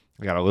Tech.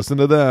 I got to listen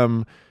to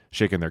them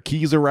shaking their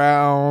keys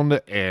around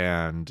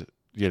and,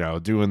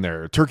 doing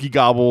their turkey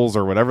gobbles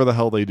or whatever the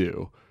hell they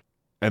do.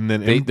 And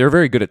then they're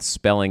very good at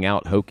spelling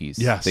out Hokies.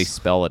 Yes. They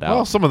spell it out.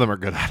 Well, some of them are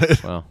good at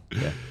it. Well,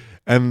 yeah.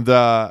 And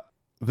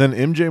then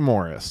MJ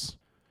Morris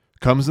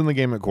comes in the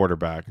game at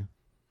quarterback,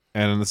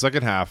 and in the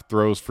second half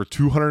throws for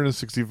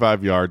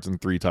 265 yards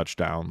and 3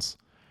 touchdowns.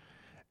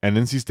 And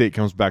NC State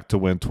comes back to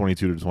win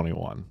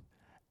 22-21.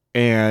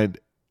 And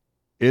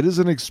it is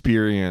an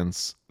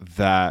experience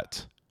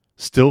that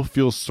still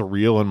feels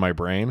surreal in my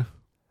brain.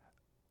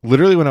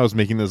 Literally, when I was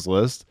making this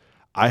list,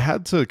 I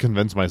had to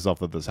convince myself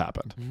that this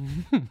happened.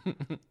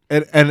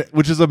 and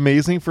which is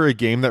amazing for a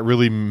game that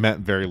really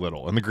meant very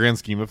little. In the grand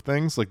scheme of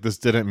things, like, this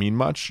didn't mean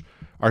much.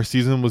 Our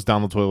season was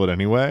down the toilet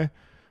anyway,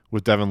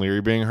 with Devin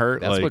Leary being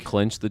hurt. That's what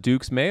clinched the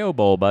Duke's Mayo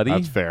Bowl, buddy.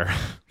 That's fair.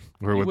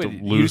 We're with the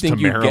lose to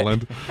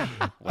Maryland.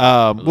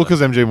 Well,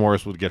 because MJ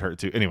Morris would get hurt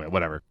too. Anyway,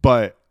 whatever.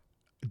 But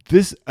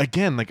this,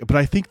 again, but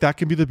I think that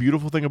can be the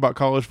beautiful thing about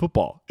college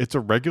football. It's a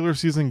regular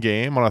season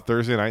game on a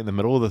Thursday night in the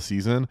middle of the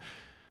season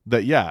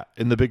that, yeah,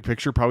 in the big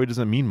picture probably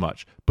doesn't mean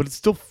much, but it's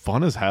still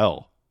fun as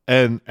hell.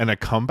 And a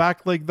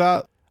comeback like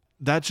that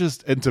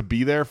just, and to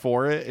be there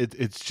for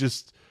it's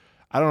just,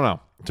 I don't know.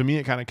 To me,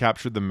 it kind of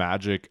captured the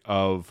magic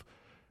of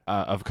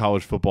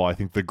college football. I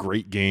think the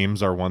great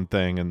games are one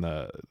thing, and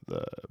the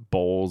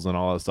bowls and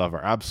all that stuff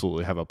are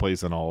absolutely have a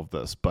place in all of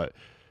this. But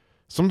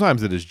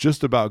sometimes it is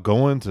just about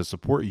going to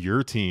support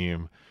your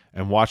team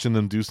and watching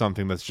them do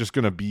something that's just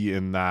going to be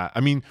in that.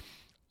 I mean,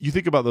 you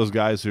think about those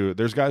guys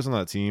there's guys on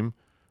that team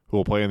who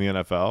will play in the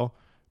NFL,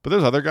 but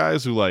there's other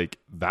guys who like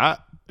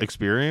that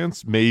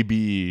experience may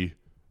be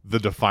the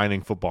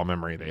defining football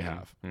memory they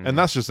have. Mm-hmm. And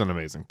that's just an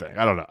amazing thing.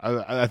 I don't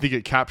know. I think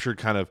it captured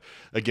kind of,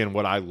 again,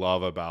 what I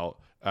love about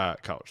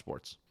college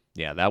sports.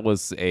 Yeah, I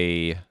was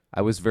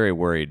very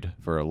worried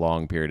for a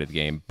long period of the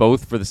game,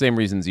 both for the same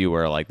reasons you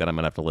were, like that I'm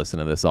going to have to listen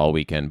to this all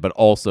weekend, but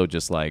also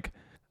just like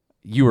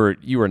you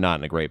were not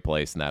in a great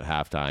place in that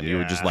halftime. Yeah. You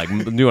were just like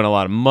doing a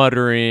lot of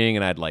muttering,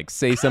 and I'd like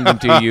say something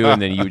to you,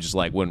 and then you just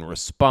like wouldn't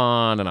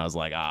respond, and I was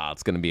like,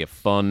 it's going to be a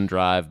fun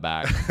drive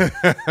back.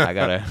 I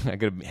gotta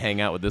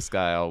hang out with this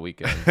guy all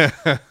weekend.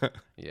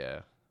 Yeah,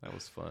 that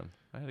was fun.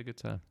 I had a good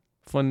time.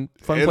 Fun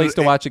place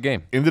to watch a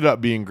game. Ended up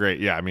being great.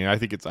 Yeah, I mean, I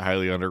think it's a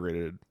highly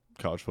underrated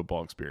college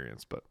football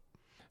experience. But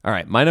all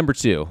right, my number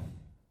 2.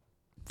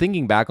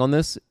 Thinking back on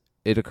this,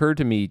 it occurred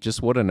to me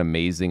just what an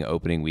amazing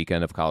opening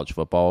weekend of college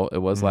football it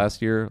was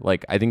last year.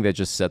 Like, I think that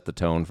just set the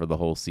tone for the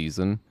whole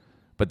season.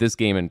 But this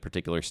game in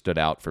particular stood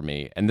out for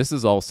me. And this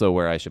is also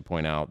where I should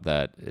point out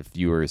that if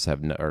viewers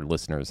or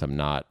listeners have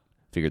not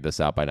figured this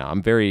out by now,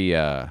 I'm very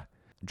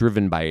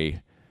driven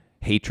by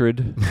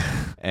hatred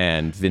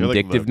and vindictiveness. You're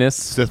like the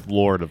Sith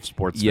Lord of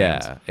sports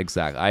fans. Yeah,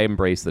 exactly. I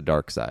embrace the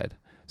dark side.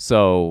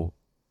 So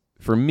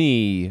for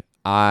me,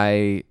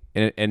 it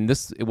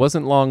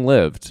wasn't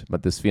long-lived,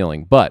 but this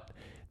feeling. But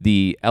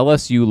the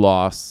LSU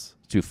loss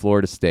to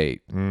Florida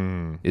State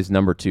is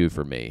number 2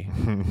 for me.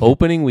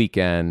 Opening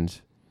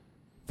weekend,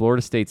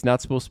 Florida State's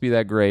not supposed to be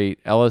that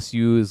great.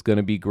 LSU is going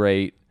to be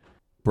great.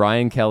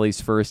 Brian Kelly's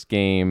first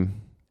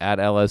game at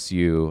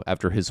LSU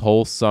after his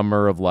whole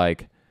summer of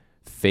like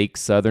fake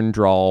Southern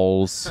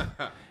drawls,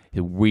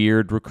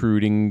 weird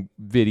recruiting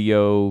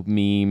video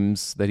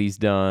memes that he's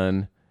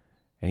done.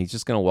 And he's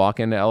just going to walk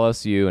into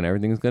LSU and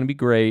everything's going to be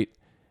great.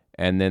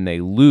 And then they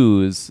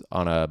lose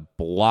on a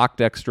blocked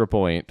extra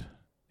point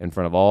in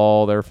front of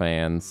all their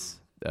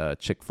fans.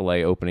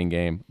 Chick-fil-A opening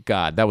game.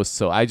 God, that was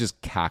so... I just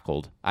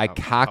cackled.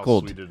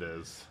 Cackled. How sweet it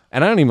is.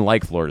 And I don't even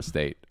like Florida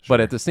State. Sure.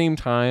 But at the same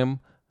time,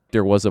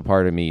 there was a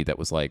part of me that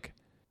was like,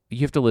 you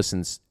have to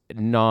listen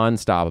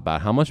nonstop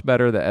about how much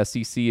better the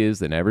SEC is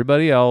than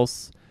everybody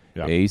else.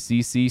 Yeah.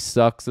 ACC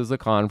sucks as a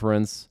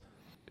conference.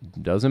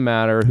 Doesn't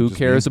matter. Who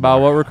cares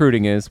about what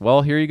recruiting is?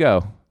 Well, here you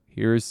go.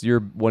 Here's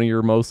one of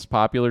your most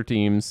popular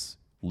teams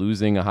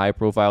losing a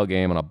high-profile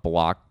game on a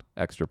blocked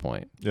extra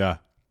point. Yeah.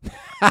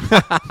 So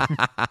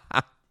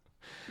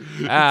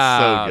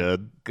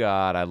good.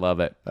 God, I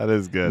love it. That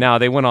is good. Now,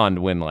 they went on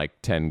to win like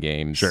 10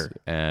 games. Sure.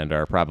 And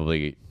are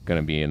probably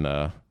going to be in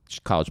the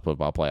college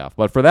football playoff.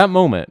 But for that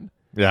moment,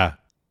 yeah,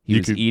 he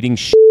was eating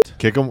shit.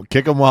 Kick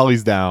him while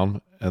he's down,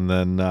 and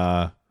then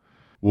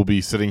we'll be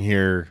sitting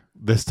here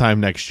this time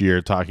next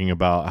year talking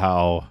about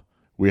how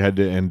we had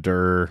to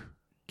endure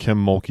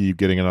Kim Mulkey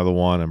getting another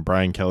one and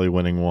Brian Kelly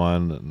winning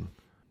one. And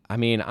I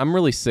mean, I'm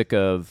really sick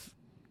of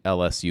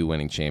LSU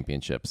winning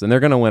championships, and they're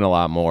going to win a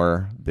lot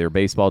more. Their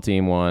baseball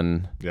team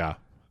won. Yeah.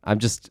 I'm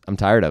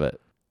tired of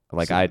it.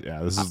 Like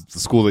this is the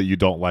school that you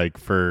don't like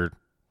for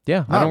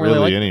I don't really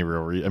like any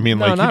real reason. I mean,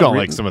 like you don't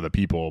like some of the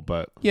people,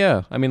 but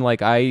yeah, I mean, like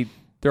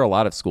there are a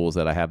lot of schools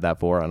that I have that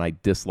for, and I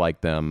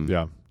dislike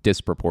them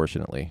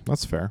disproportionately.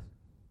 That's fair.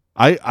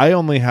 I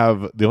only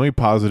have the only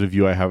positive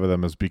view I have of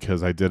them is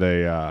because I did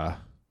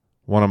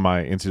one of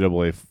my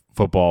NCAA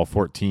football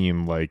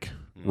 14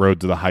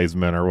 road to the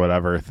Heisman or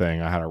whatever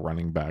thing. I had a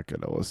running back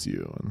at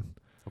LSU, and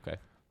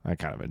I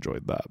kind of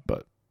enjoyed that.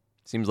 But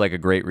seems like a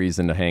great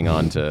reason to hang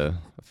on to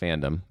a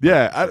fandom.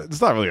 Yeah,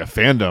 it's not really a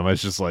fandom.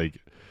 It's just like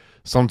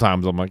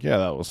sometimes I'm like, yeah,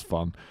 that was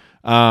fun.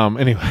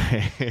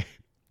 Anyway,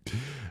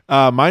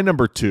 my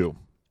number 2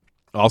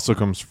 also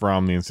comes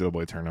from the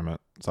NCAA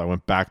tournament. So I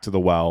went back to the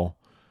well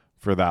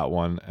for that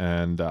one,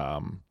 and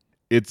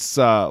it's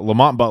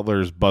Lamont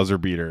Butler's buzzer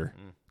beater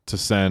to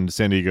send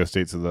San Diego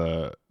State to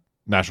the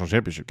national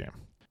championship game.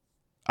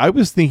 I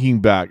was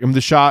thinking back, I mean,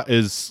 the shot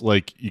is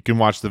like you can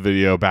watch the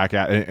video back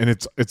at, and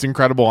it's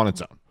incredible on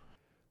its own.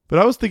 But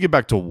I was thinking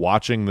back to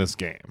watching this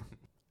game,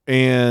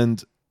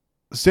 and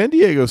San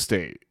Diego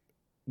State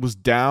was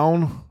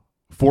down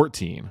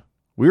 14.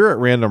 We were at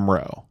Random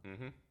Row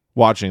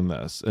watching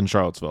this in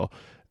Charlottesville.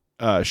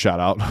 Shout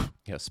out,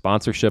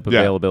 sponsorship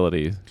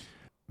availability.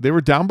 They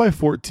were down by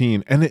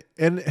 14, and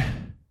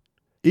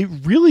it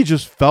really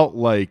just felt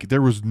like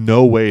there was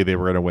no way they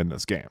were going to win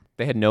this game.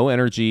 They had no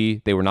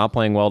energy. They were not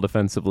playing well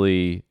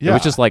defensively. Yeah. It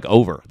was just like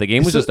over. The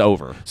game was just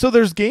over. So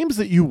there's games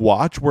that you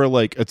watch where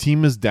like a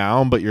team is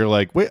down, but you're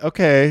like, wait,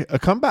 okay, a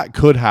comeback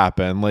could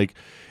happen. Like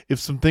if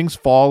some things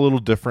fall a little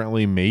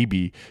differently,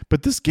 maybe.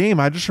 But this game,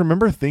 I just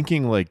remember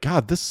thinking like,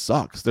 God, this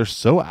sucks. They're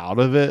so out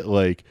of it.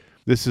 Like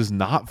this is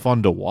not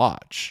fun to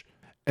watch.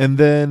 And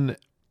then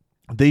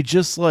they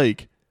just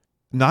like,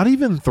 not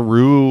even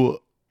through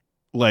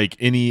like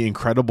any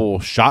incredible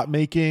shot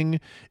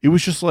making. It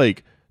was just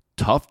like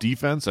tough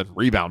defense and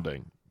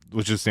rebounding,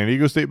 which is San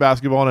Diego State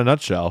basketball in a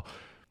nutshell.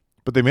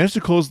 But they managed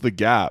to close the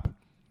gap.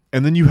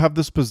 And then you have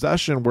this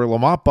possession where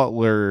Lamont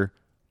Butler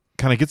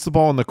kind of gets the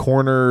ball in the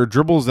corner,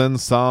 dribbles in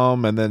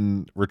some, and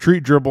then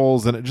retreat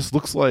dribbles. And it just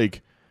looks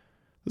like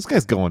this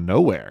guy's going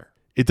nowhere.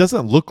 It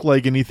doesn't look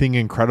like anything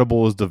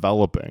incredible is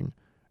developing.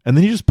 And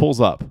then he just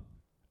pulls up.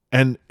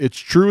 And it's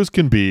true as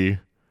can be.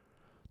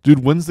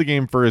 Dude wins the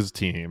game for his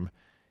team.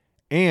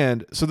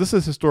 And so this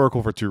is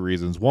historical for two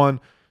reasons.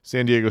 One,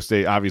 San Diego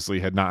State obviously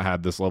had not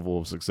had this level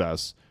of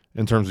success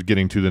in terms of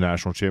getting to the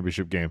national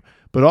championship game.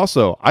 But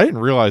also, I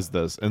didn't realize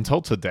this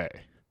until today.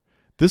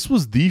 This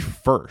was the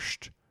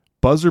first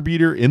buzzer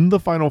beater in the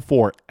Final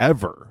Four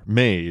ever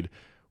made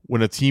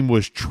when a team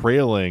was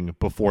trailing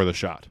before the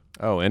shot.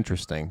 Oh,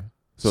 interesting.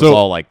 So it's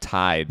all like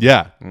tied.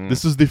 Yeah.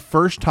 This is the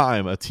first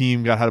time a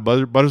team had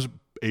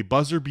a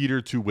buzzer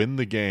beater to win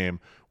the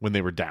game when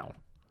they were down.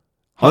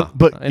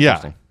 But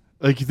yeah,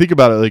 like you think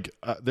about it, like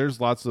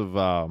there's lots of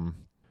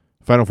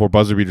Final Four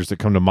buzzer beaters that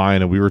come to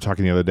mind. And we were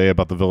talking the other day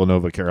about the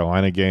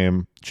Villanova-Carolina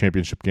game,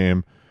 championship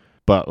game.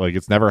 But like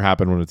it's never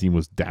happened when a team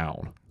was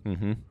down.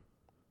 Mm-hmm.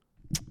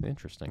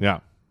 Interesting. Yeah.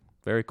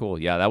 Very cool.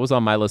 Yeah, that was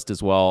on my list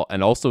as well.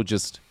 And also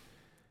just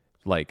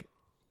like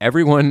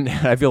everyone,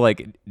 I feel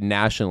like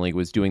nationally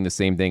was doing the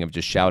same thing of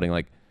just shouting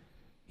like,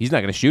 he's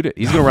not going to shoot it.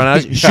 He's going to run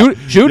out.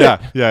 Shoot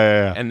it.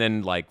 Yeah. And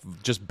then like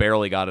just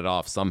barely got it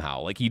off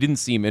somehow. Like he didn't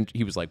seem,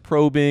 he was like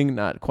probing,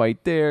 not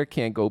quite there.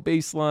 Can't go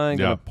baseline.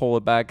 Going to pull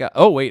it back out.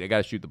 Oh, wait, I got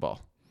to shoot the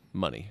ball.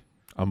 Money.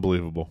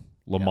 Unbelievable.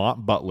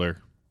 Lamont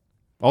Butler.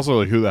 Also,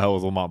 like who the hell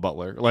is Lamont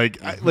Butler? Like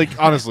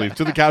honestly,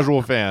 to the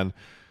casual fan,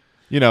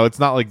 it's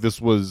not like this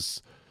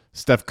was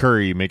Steph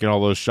Curry making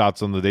all those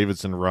shots on the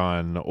Davidson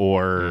run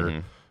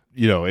or,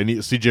 any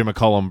CJ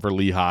McCollum for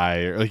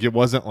Lehigh. Like it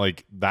wasn't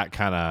like that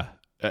kind of,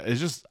 it's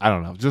just, I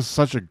don't know, just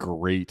such a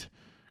great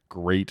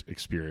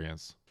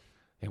experience.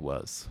 It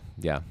was.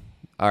 Yeah.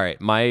 All right.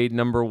 My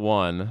number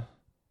one,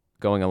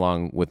 going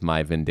along with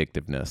my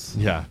vindictiveness.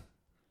 Yeah.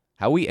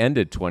 How we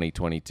ended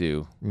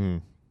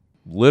 2022.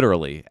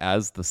 Literally,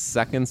 as the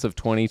seconds of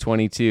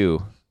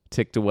 2022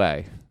 ticked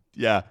away.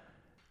 Yeah.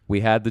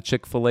 We had the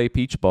Chick-fil-A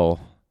Peach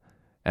Bowl.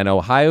 And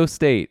Ohio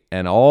State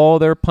and all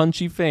their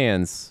punchy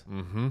fans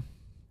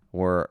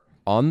were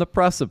on the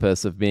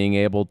precipice of being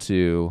able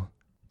to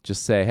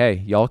just say, hey,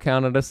 y'all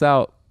counted us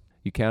out.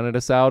 You counted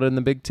us out in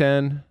the Big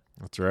Ten.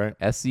 That's right.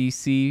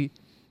 SEC,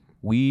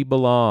 we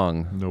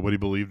belong. Nobody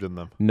believed in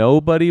them.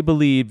 Nobody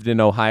believed in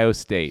Ohio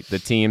State, the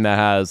team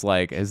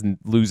that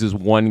loses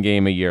one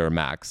game a year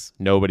max.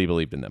 Nobody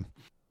believed in them.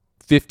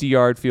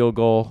 50-yard field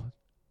goal,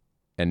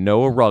 and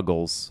Noah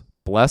Ruggles,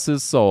 bless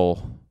his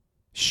soul,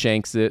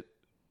 shanks it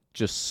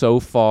just so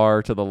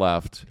far to the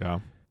left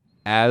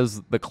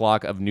as the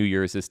clock of New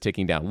Year's is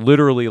ticking down.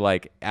 Literally,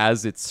 like,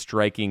 as it's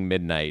striking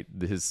midnight,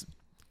 his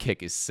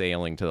kick is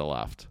sailing to the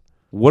left.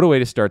 What a way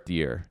to start the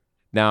year.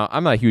 Now,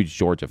 I'm not a huge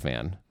Georgia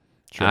fan.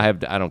 Sure. I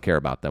don't care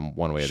about them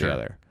one way or the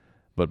other.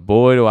 But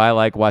boy, do I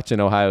like watching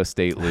Ohio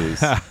State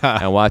lose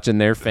and watching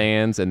their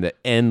fans and the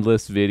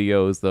endless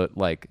videos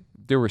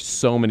there were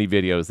so many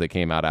videos that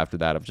came out after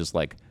that of just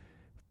like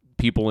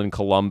people in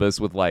Columbus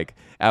with like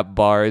at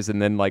bars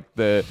and then like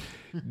the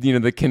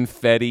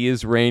confetti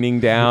is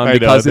raining down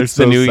because it's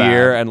the new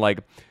year and like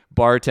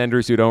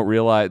bartenders who don't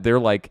realize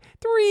they're like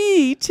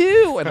 3,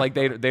 2 and like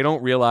they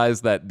don't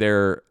realize that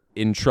they're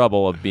in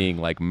trouble of being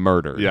like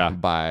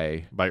murdered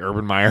by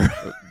Urban Meyer.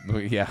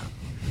 Yeah.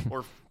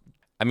 Or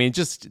I mean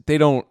just they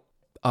don't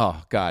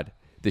oh god,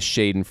 the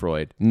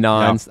Schadenfreude.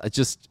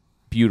 Just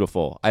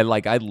beautiful. I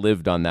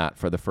lived on that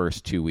for the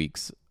first 2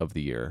 weeks of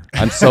the year.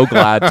 I'm so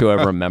glad to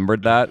have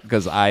remembered that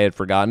because I had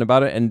forgotten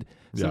about it. And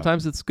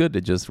sometimes it's good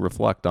to just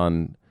reflect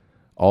on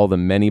all the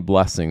many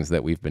blessings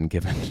that we've been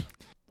given.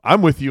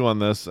 I'm with you on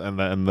this and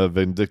the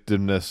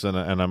vindictiveness,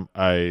 and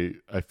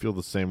I feel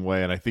the same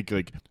way. And I think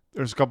like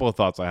there's a couple of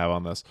thoughts I have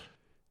on this.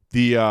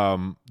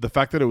 The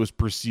fact that it was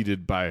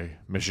preceded by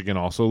Michigan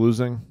also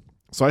losing.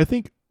 So I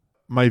think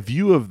my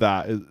view of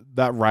that is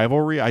that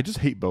rivalry. I just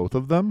hate both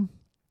of them.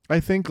 I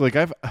think like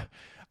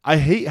I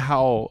hate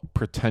how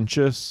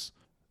pretentious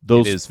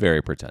those. It is very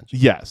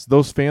pretentious. Yes,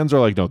 those fans are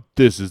like, no,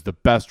 this is the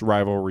best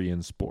rivalry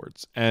in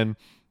sports, and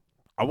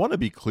I want to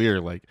be clear,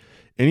 like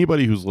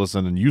anybody who's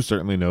listened, and you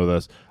certainly know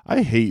this,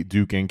 I hate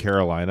Duke and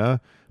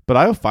Carolina, but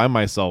I find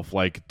myself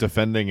like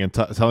defending and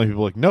telling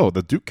people like, no,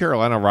 the Duke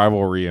Carolina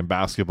rivalry in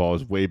basketball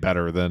is way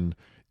better than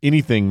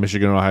anything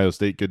Michigan and Ohio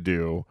State could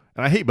do,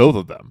 and I hate both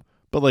of them.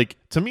 But like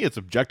to me, it's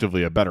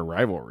objectively a better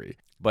rivalry.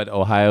 But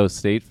Ohio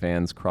State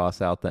fans cross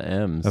out the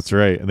M's. That's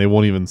right, and they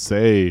won't even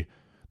say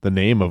the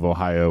name of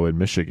Ohio and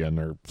Michigan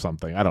or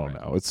something. I don't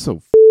know. It's so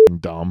f***ing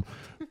dumb.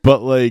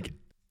 But like,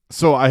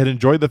 so I had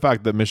enjoyed the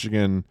fact that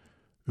Michigan,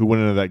 who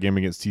went into that game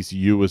against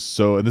TCU, was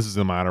so, and this is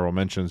in my honorable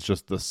mentions,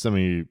 just the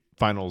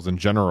semifinals in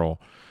general,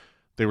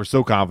 they were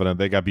so confident.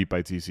 They got beat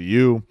by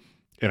TCU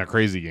in a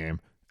crazy game.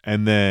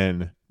 And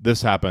then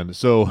this happened.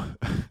 So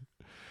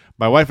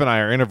my wife and I,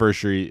 our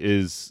anniversary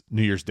is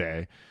New Year's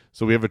Day.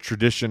 So we have a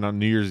tradition on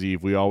New Year's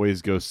Eve. We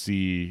always go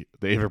see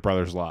the Avett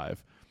Brothers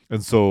live.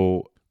 And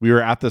so we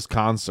were at this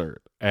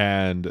concert,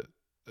 and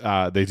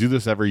they do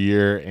this every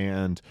year,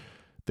 and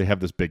they have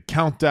this big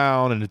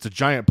countdown, and it's a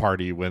giant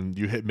party when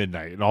you hit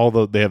midnight,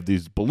 and they have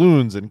these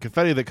balloons and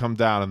confetti that come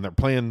down, and they're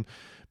playing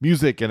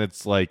music, and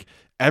it's like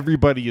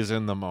everybody is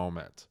in the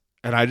moment.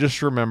 And I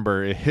just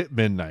remember it hit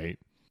midnight.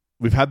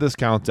 We've had this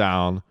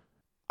countdown.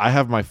 I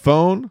have my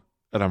phone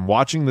and I'm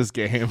watching this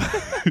game.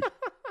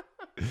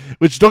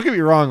 Which, don't get me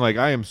wrong, like,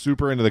 I am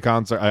super into the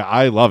concert.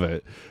 I love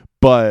it.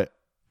 But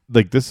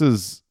like, this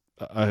is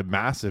a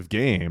massive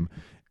game.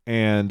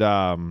 And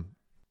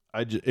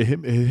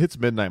it hits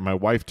midnight. My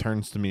wife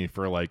turns to me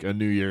for like a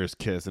New Year's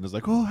kiss and is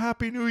like, "Oh,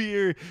 Happy New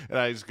Year." And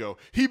I just go,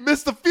 "He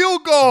missed the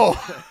field goal."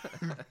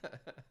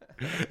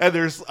 And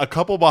there's a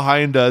couple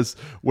behind us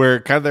where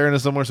kind of they're in a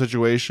similar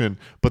situation,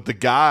 but the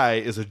guy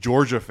is a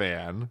Georgia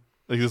fan,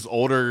 like this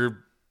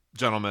older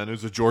gentleman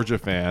who's a Georgia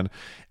fan,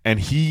 and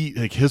he,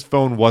 like, his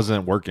phone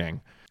wasn't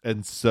working.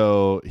 And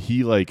so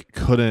he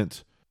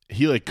couldn't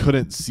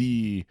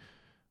see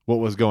what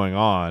was going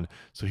on.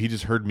 So he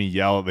just heard me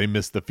yell, "They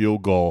missed the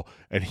field goal,"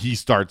 and he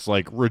starts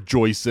like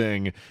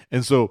rejoicing.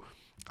 And so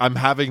I'm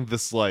having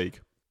this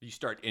like, you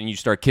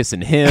start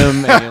kissing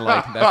him, and you're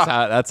like,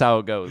 that's how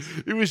it goes.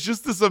 It was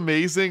just this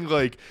amazing,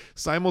 like,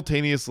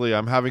 simultaneously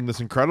I'm having this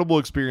incredible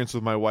experience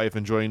with my wife,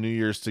 enjoying New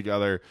Year's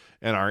together,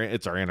 and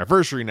it's our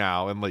anniversary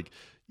now, and like,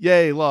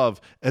 yay,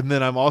 love. And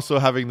then I'm also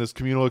having this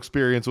communal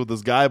experience with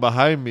this guy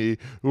behind me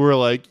who are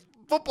like,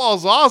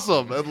 football's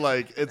awesome. And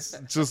like, it's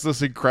just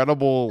this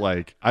incredible,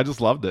 like, I just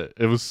loved it.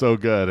 It was so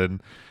good.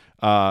 And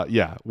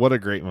yeah, what a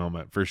great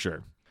moment for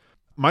sure.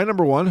 My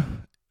number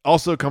one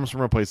also comes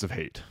from a place of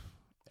hate.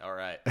 All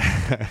right.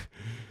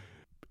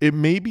 It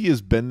maybe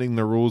is bending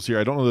the rules here.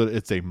 I don't know that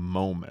it's a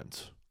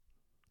moment,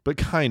 but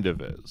kind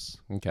of is.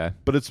 Okay.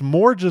 But it's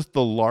more just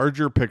the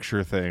larger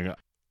picture thing.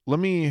 Let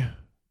me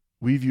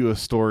weave you a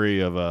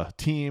story of a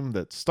team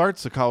that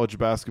starts a college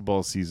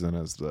basketball season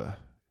as the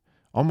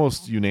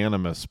almost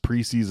unanimous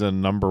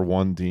preseason number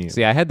one team.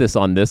 See, I had this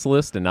on this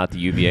list and not the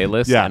UVA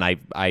list, Yeah. and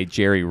I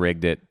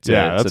jerry-rigged it so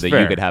that's that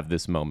fair. you could have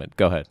this moment.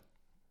 Go ahead.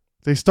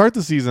 They start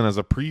the season as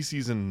a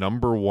preseason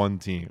number one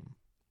team.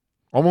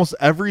 Almost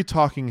every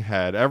talking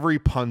head, every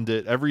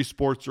pundit, every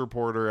sports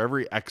reporter,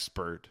 every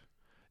expert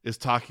is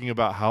talking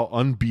about how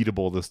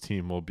unbeatable this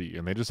team will be,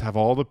 and they just have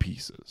all the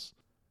pieces.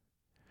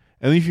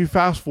 And if you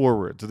fast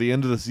forward to the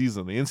end of the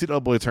season, the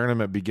NCAA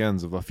tournament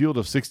begins with a field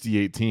of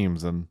 68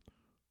 teams, and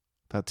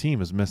that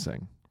team is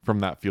missing from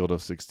that field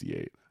of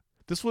 68.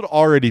 This would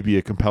already be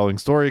a compelling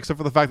story, except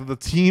for the fact that the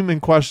team in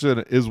question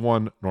is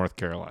one North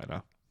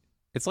Carolina.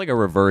 It's like a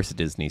reverse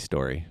Disney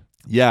story.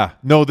 Yeah.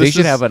 No, They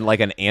should have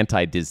like an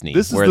anti-Disney.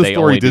 This is where the they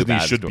story only do Disney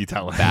bad should be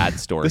telling. Bad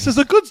story. This is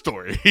a good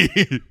story.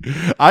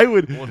 I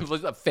would. Well,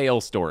 it's a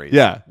fail story.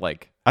 Yeah.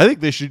 Like, I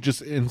think they should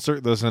just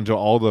insert this into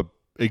all the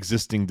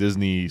existing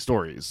Disney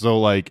stories. So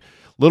like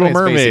Little it's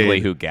Mermaid, basically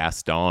who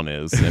Gaston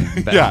is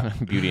in Yeah.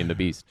 Beauty and the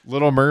Beast.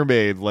 Little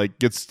Mermaid like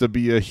gets to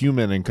be a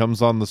human and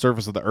comes on the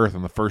surface of the earth,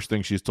 and the first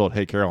thing she's told,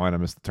 "Hey, Carolina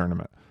missed the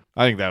tournament."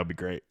 I think that would be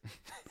great.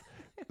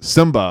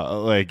 Simba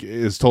like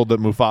is told that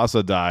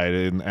Mufasa died,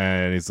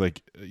 and he's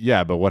like,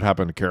 "Yeah, but what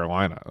happened to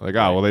Carolina?" Like,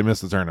 "Oh, well, they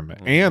missed the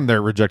tournament, and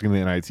they're rejecting the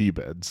NIT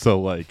bid,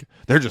 so like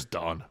they're just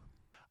done."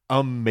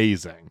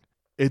 Amazing.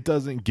 It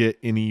doesn't get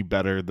any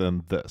better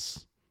than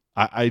this.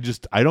 I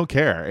don't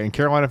care. And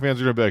Carolina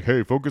fans are gonna be like,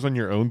 "Hey, focus on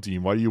your own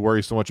team. Why do you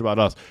worry so much about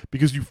us?"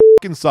 Because you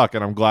fucking suck,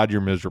 and I'm glad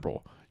you're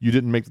miserable. You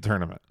didn't make the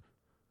tournament.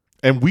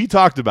 And we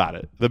talked about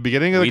it. The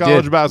beginning of the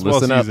college basketball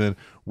season,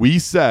 we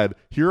said,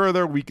 here are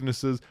their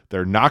weaknesses.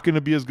 They're not going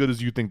to be as good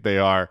as you think they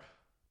are.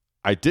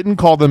 I didn't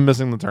call them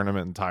missing the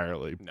tournament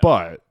entirely,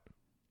 but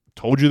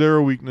told you there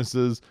were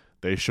weaknesses.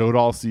 They showed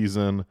all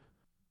season.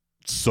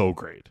 So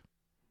great.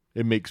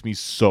 It makes me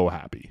so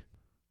happy.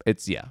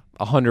 It's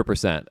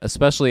 100%,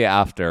 especially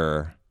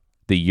after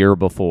the year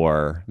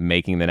before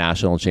making the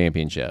national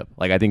championship.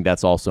 Like, I think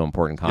that's also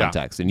important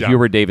context. In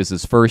Hubert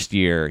Davis's first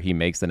year, he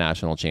makes the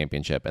national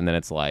championship, and then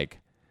it's like,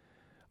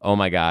 oh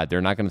my God,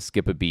 they're not going to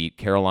skip a beat.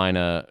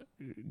 Carolina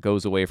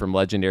goes away from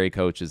legendary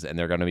coaches, and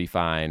they're going to be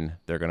fine.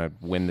 They're going to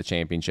win the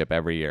championship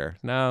every year.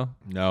 No,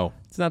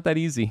 it's not that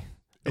easy.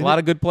 A lot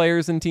of good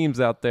players and teams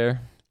out there.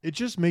 It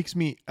just makes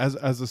me, as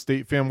a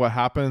State fan, what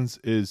happens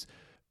is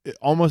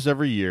almost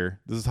every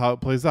year, this is how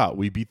it plays out.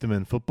 We beat them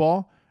in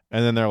football,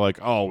 and then they're like,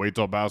 "Oh, wait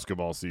till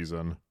basketball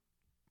season."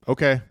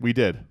 Okay, we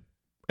did.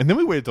 And then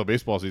we waited till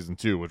baseball season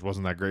too, which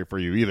wasn't that great for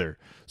you either.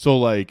 So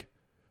like,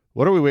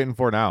 what are we waiting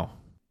for now?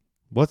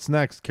 What's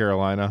next,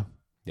 Carolina?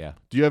 Yeah.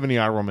 Do you have any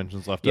honorable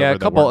mentions left over? Yeah, a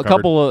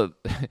couple of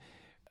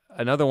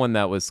another one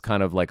that was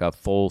kind of like a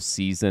full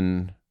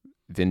season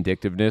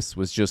vindictiveness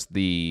was just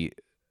the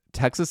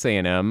Texas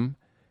A&M.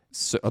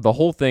 So the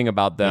whole thing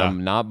about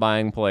them not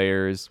buying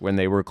players when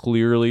they were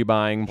clearly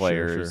buying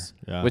players,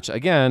 Sure. Yeah. which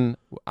again,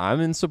 I'm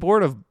in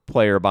support of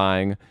player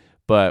buying,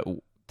 but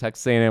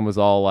Texas A&M was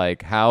all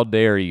like, how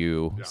dare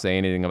you say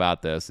anything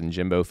about this? And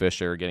Jimbo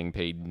Fisher getting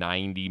paid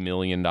 $90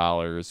 million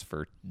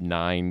for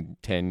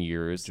 9-10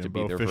 years to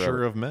be there Fisher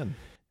forever. of men.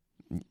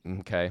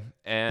 Okay.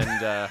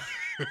 And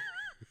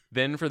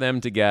then for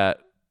them to get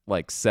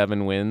like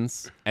 7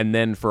 wins, and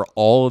then for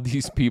all of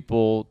these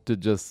people to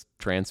just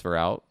transfer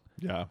out.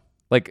 Yeah.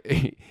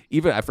 Like,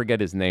 even, I forget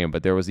his name,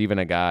 but there was even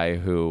a guy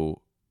who,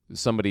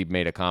 somebody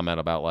made a comment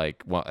about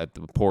like, well,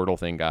 the portal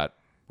thing got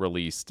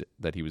released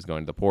that he was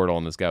going to the portal,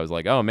 and this guy was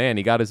like, "Oh man,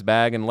 he got his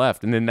bag and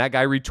left," and then that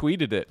guy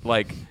retweeted it.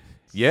 Like,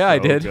 yeah, I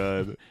did.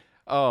 Good.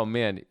 Oh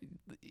man,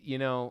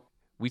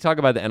 we talk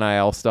about the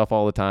NIL stuff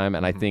all the time,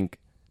 and I think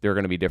there are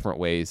going to be different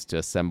ways to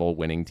assemble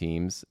winning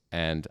teams,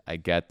 and I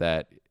get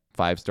that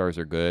 5 stars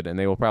are good, and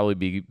they will probably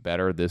be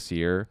better this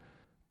year.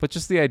 But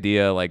just the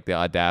idea, like the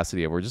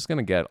audacity of we're just going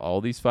to get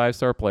all these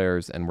 5-star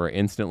players and we're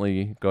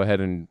instantly go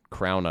ahead and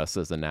crown us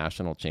as a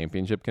national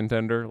championship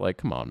contender. Like,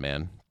 come on,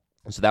 man.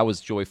 So that was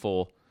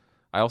joyful.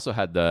 I also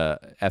had the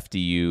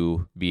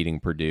FDU beating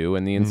Purdue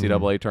in the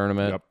NCAA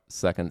tournament,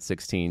 second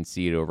 16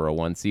 seed over a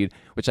 1 seed,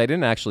 which I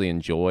didn't actually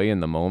enjoy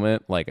in the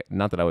moment. Like,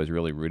 not that I was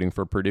really rooting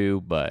for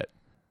Purdue, but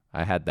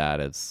I had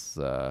that as,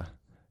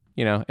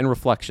 in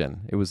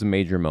reflection. It was a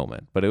major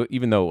moment, but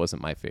even though it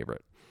wasn't my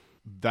favorite.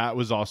 That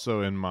was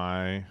also in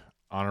my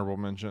honorable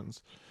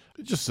mentions.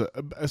 Just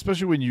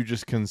especially when you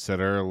just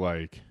consider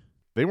like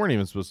they weren't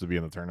even supposed to be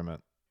in the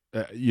tournament.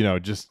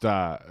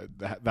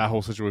 That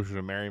whole situation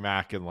with Mary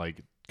Mack and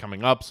like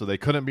coming up, so they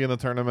couldn't be in the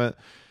tournament,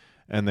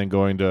 and then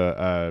going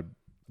to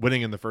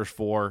winning in the first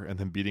 4 and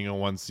then beating a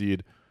 1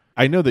 seed.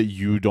 I know that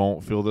you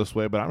don't feel this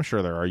way, but I'm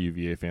sure there are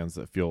UVA fans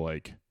that feel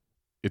like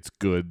it's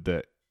good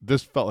that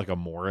this felt like a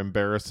more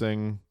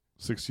embarrassing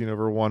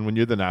 16/1 when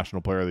you're the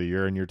national player of the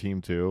year in your team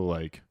too.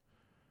 Like.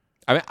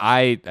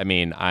 I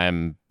mean,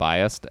 I'm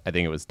biased. I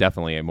think it was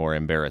definitely a more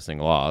embarrassing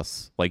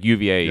loss. Like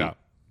UVA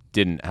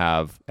didn't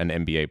have an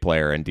NBA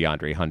player and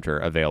DeAndre Hunter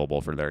available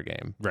for their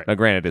game. Right. Now,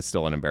 granted, it's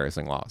still an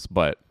embarrassing loss,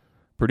 but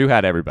Purdue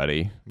had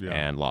everybody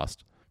and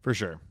lost. For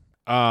sure.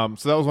 So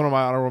that was one of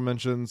my honorable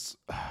mentions.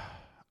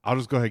 I'll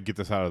just go ahead and get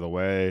this out of the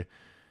way.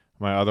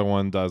 My other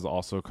one does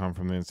also come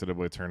from the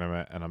NCAA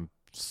tournament, and I'm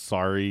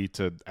sorry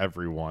to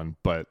everyone,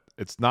 but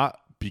it's not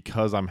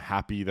because I'm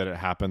happy that it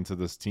happened to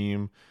this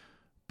team.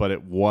 But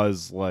it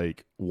was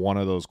like one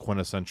of those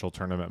quintessential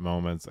tournament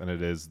moments, and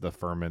it is the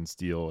Furman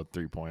steal at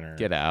 3-pointer.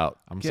 Get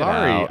out. I'm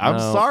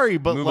sorry,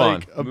 but Move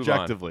like on.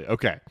 objectively.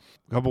 Okay.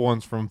 A couple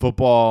ones from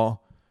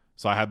football.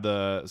 So I had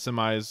the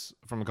semis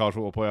from the college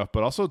football playoff,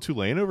 but also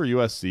Tulane over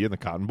USC in the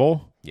Cotton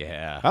Bowl.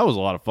 Yeah. That was a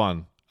lot of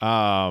fun.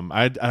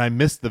 I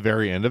missed the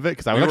very end of it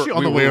because I was actually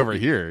on the way over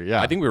here.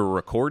 Yeah. I think we were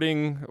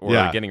recording or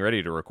getting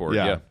ready to record.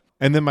 Yeah.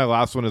 And then my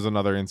last one is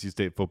another NC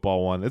State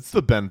football one. It's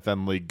the Ben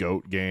Fenley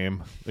GOAT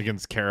game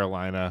against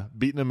Carolina,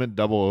 beating them in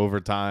double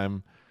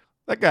overtime.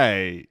 That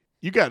guy,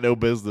 you got no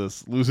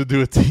business losing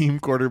to a team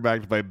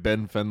quarterbacked by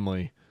Ben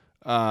Fenley.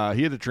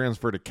 He had to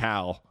transfer to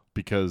Cal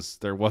because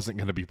there wasn't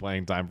going to be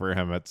playing time for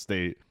him at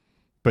State.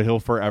 But he'll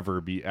forever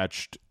be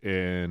etched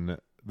in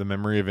the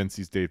memory of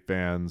NC State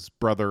fans.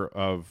 Brother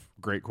of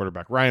great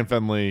quarterback Ryan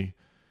Fenley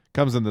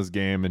comes in this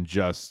game and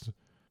just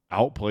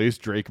outplays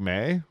Drake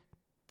May. ?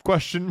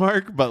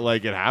 But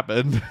like it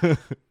happened.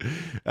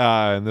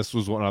 And this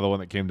was another one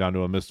that came down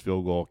to a missed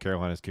field goal.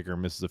 Carolina's kicker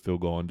misses a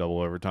field goal in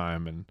double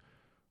overtime, and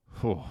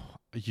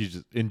you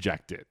just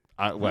inject it.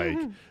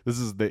 This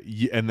is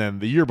and then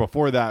the year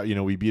before that,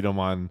 we beat them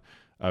on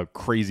a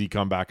crazy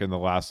comeback in the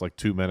last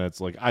 2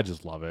 minutes. Like, I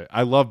just love it.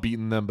 I love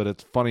beating them, but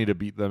it's funny to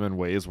beat them in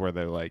ways where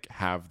they like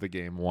have the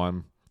game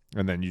won,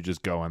 and then you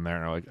just go in there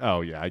and are like,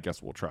 oh yeah, I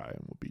guess we'll try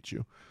and we'll beat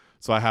you.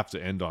 So I have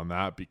to end on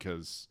that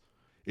because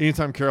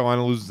anytime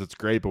Carolina loses, it's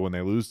great, but when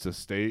they lose to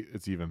State,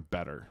 it's even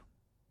better,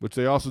 which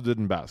they also did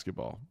in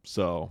basketball.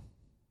 So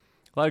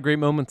a lot of great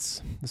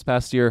moments this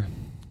past year.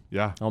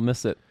 Yeah. I'll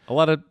miss it.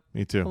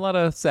 Me too. A lot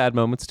of sad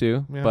moments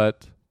too,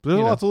 but there's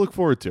a lot to look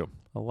forward to.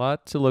 A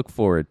lot to look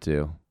forward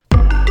to.